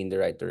we're moving in the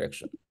right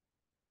direction?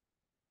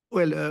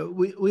 Well,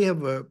 we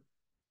have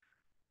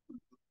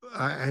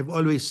I've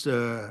always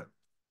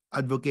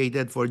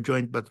advocated for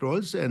joint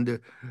patrols, and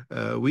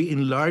we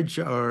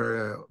enlarge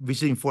our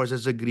visiting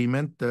forces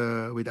agreement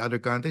with other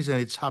countries,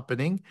 and it's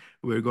happening.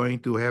 We're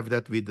going to have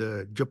that with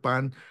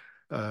Japan,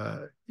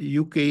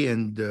 UK,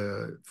 and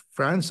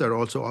France are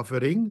also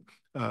offering.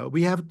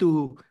 We have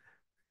to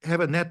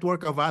have a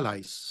network of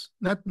allies,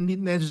 not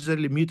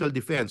necessarily mutual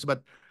defense,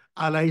 but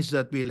allies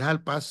that will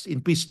help us in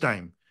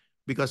peacetime.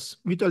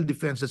 Because mutual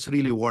defense is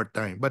really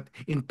wartime. But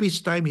in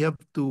peacetime, you have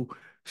to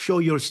show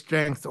your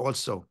strength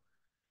also.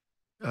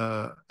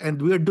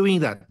 And we're doing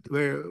that.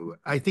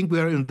 I think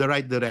we're in the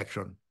right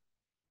direction.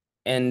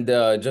 And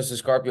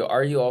Justice Carpio,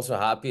 are you also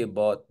happy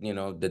about,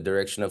 the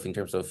direction of in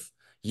terms of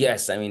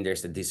yes, I mean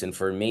there's the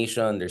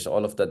disinformation, there's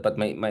all of that, but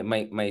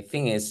my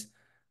thing is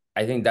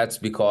I think that's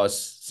because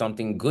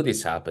something good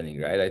is happening,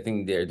 right? I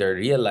think they're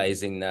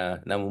realizing na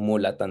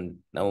namumulat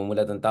ang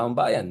taong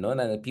bayan, no?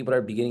 Na people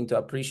are beginning to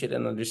appreciate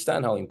and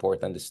understand how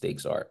important the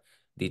stakes are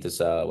dito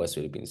sa West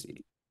Philippine Sea.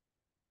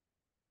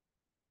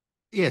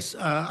 Yes,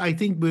 I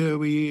think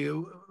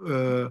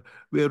we're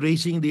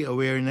raising the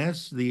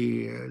awareness,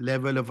 the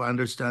level of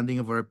understanding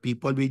of our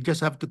people. We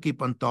just have to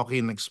keep on talking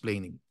and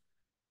explaining.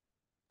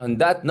 On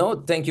that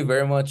note, thank you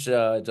very much,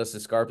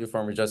 Justice Carpio,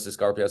 former Justice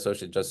Carpio,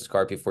 Associate Justice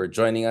Carpio, for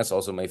joining us.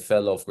 Also, my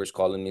fellow, of course,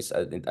 columnist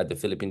at the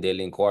Philippine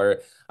Daily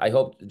Inquirer. I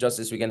hope,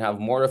 Justice, we can have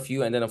more of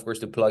you. And then, of course,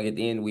 to plug it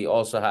in, we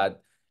also had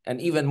an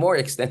even more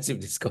extensive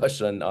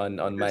discussion on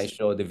my Yes.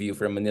 show, The View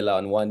from Manila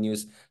on One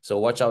News. So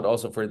watch out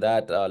also for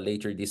that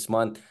later this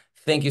month.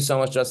 Thank you so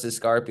much, Justice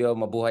Carpio.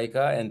 Mabuhay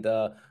ka. And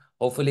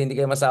hopefully, hindi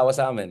kayo masawa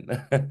sa amin.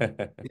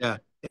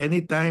 Yeah.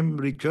 Anytime,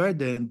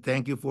 Richard, and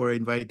thank you for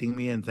inviting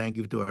me, and thank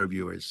you to our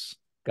viewers.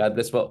 God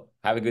bless po.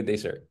 Have a good day,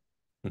 sir.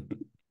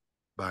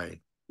 Bye.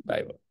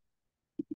 Bye.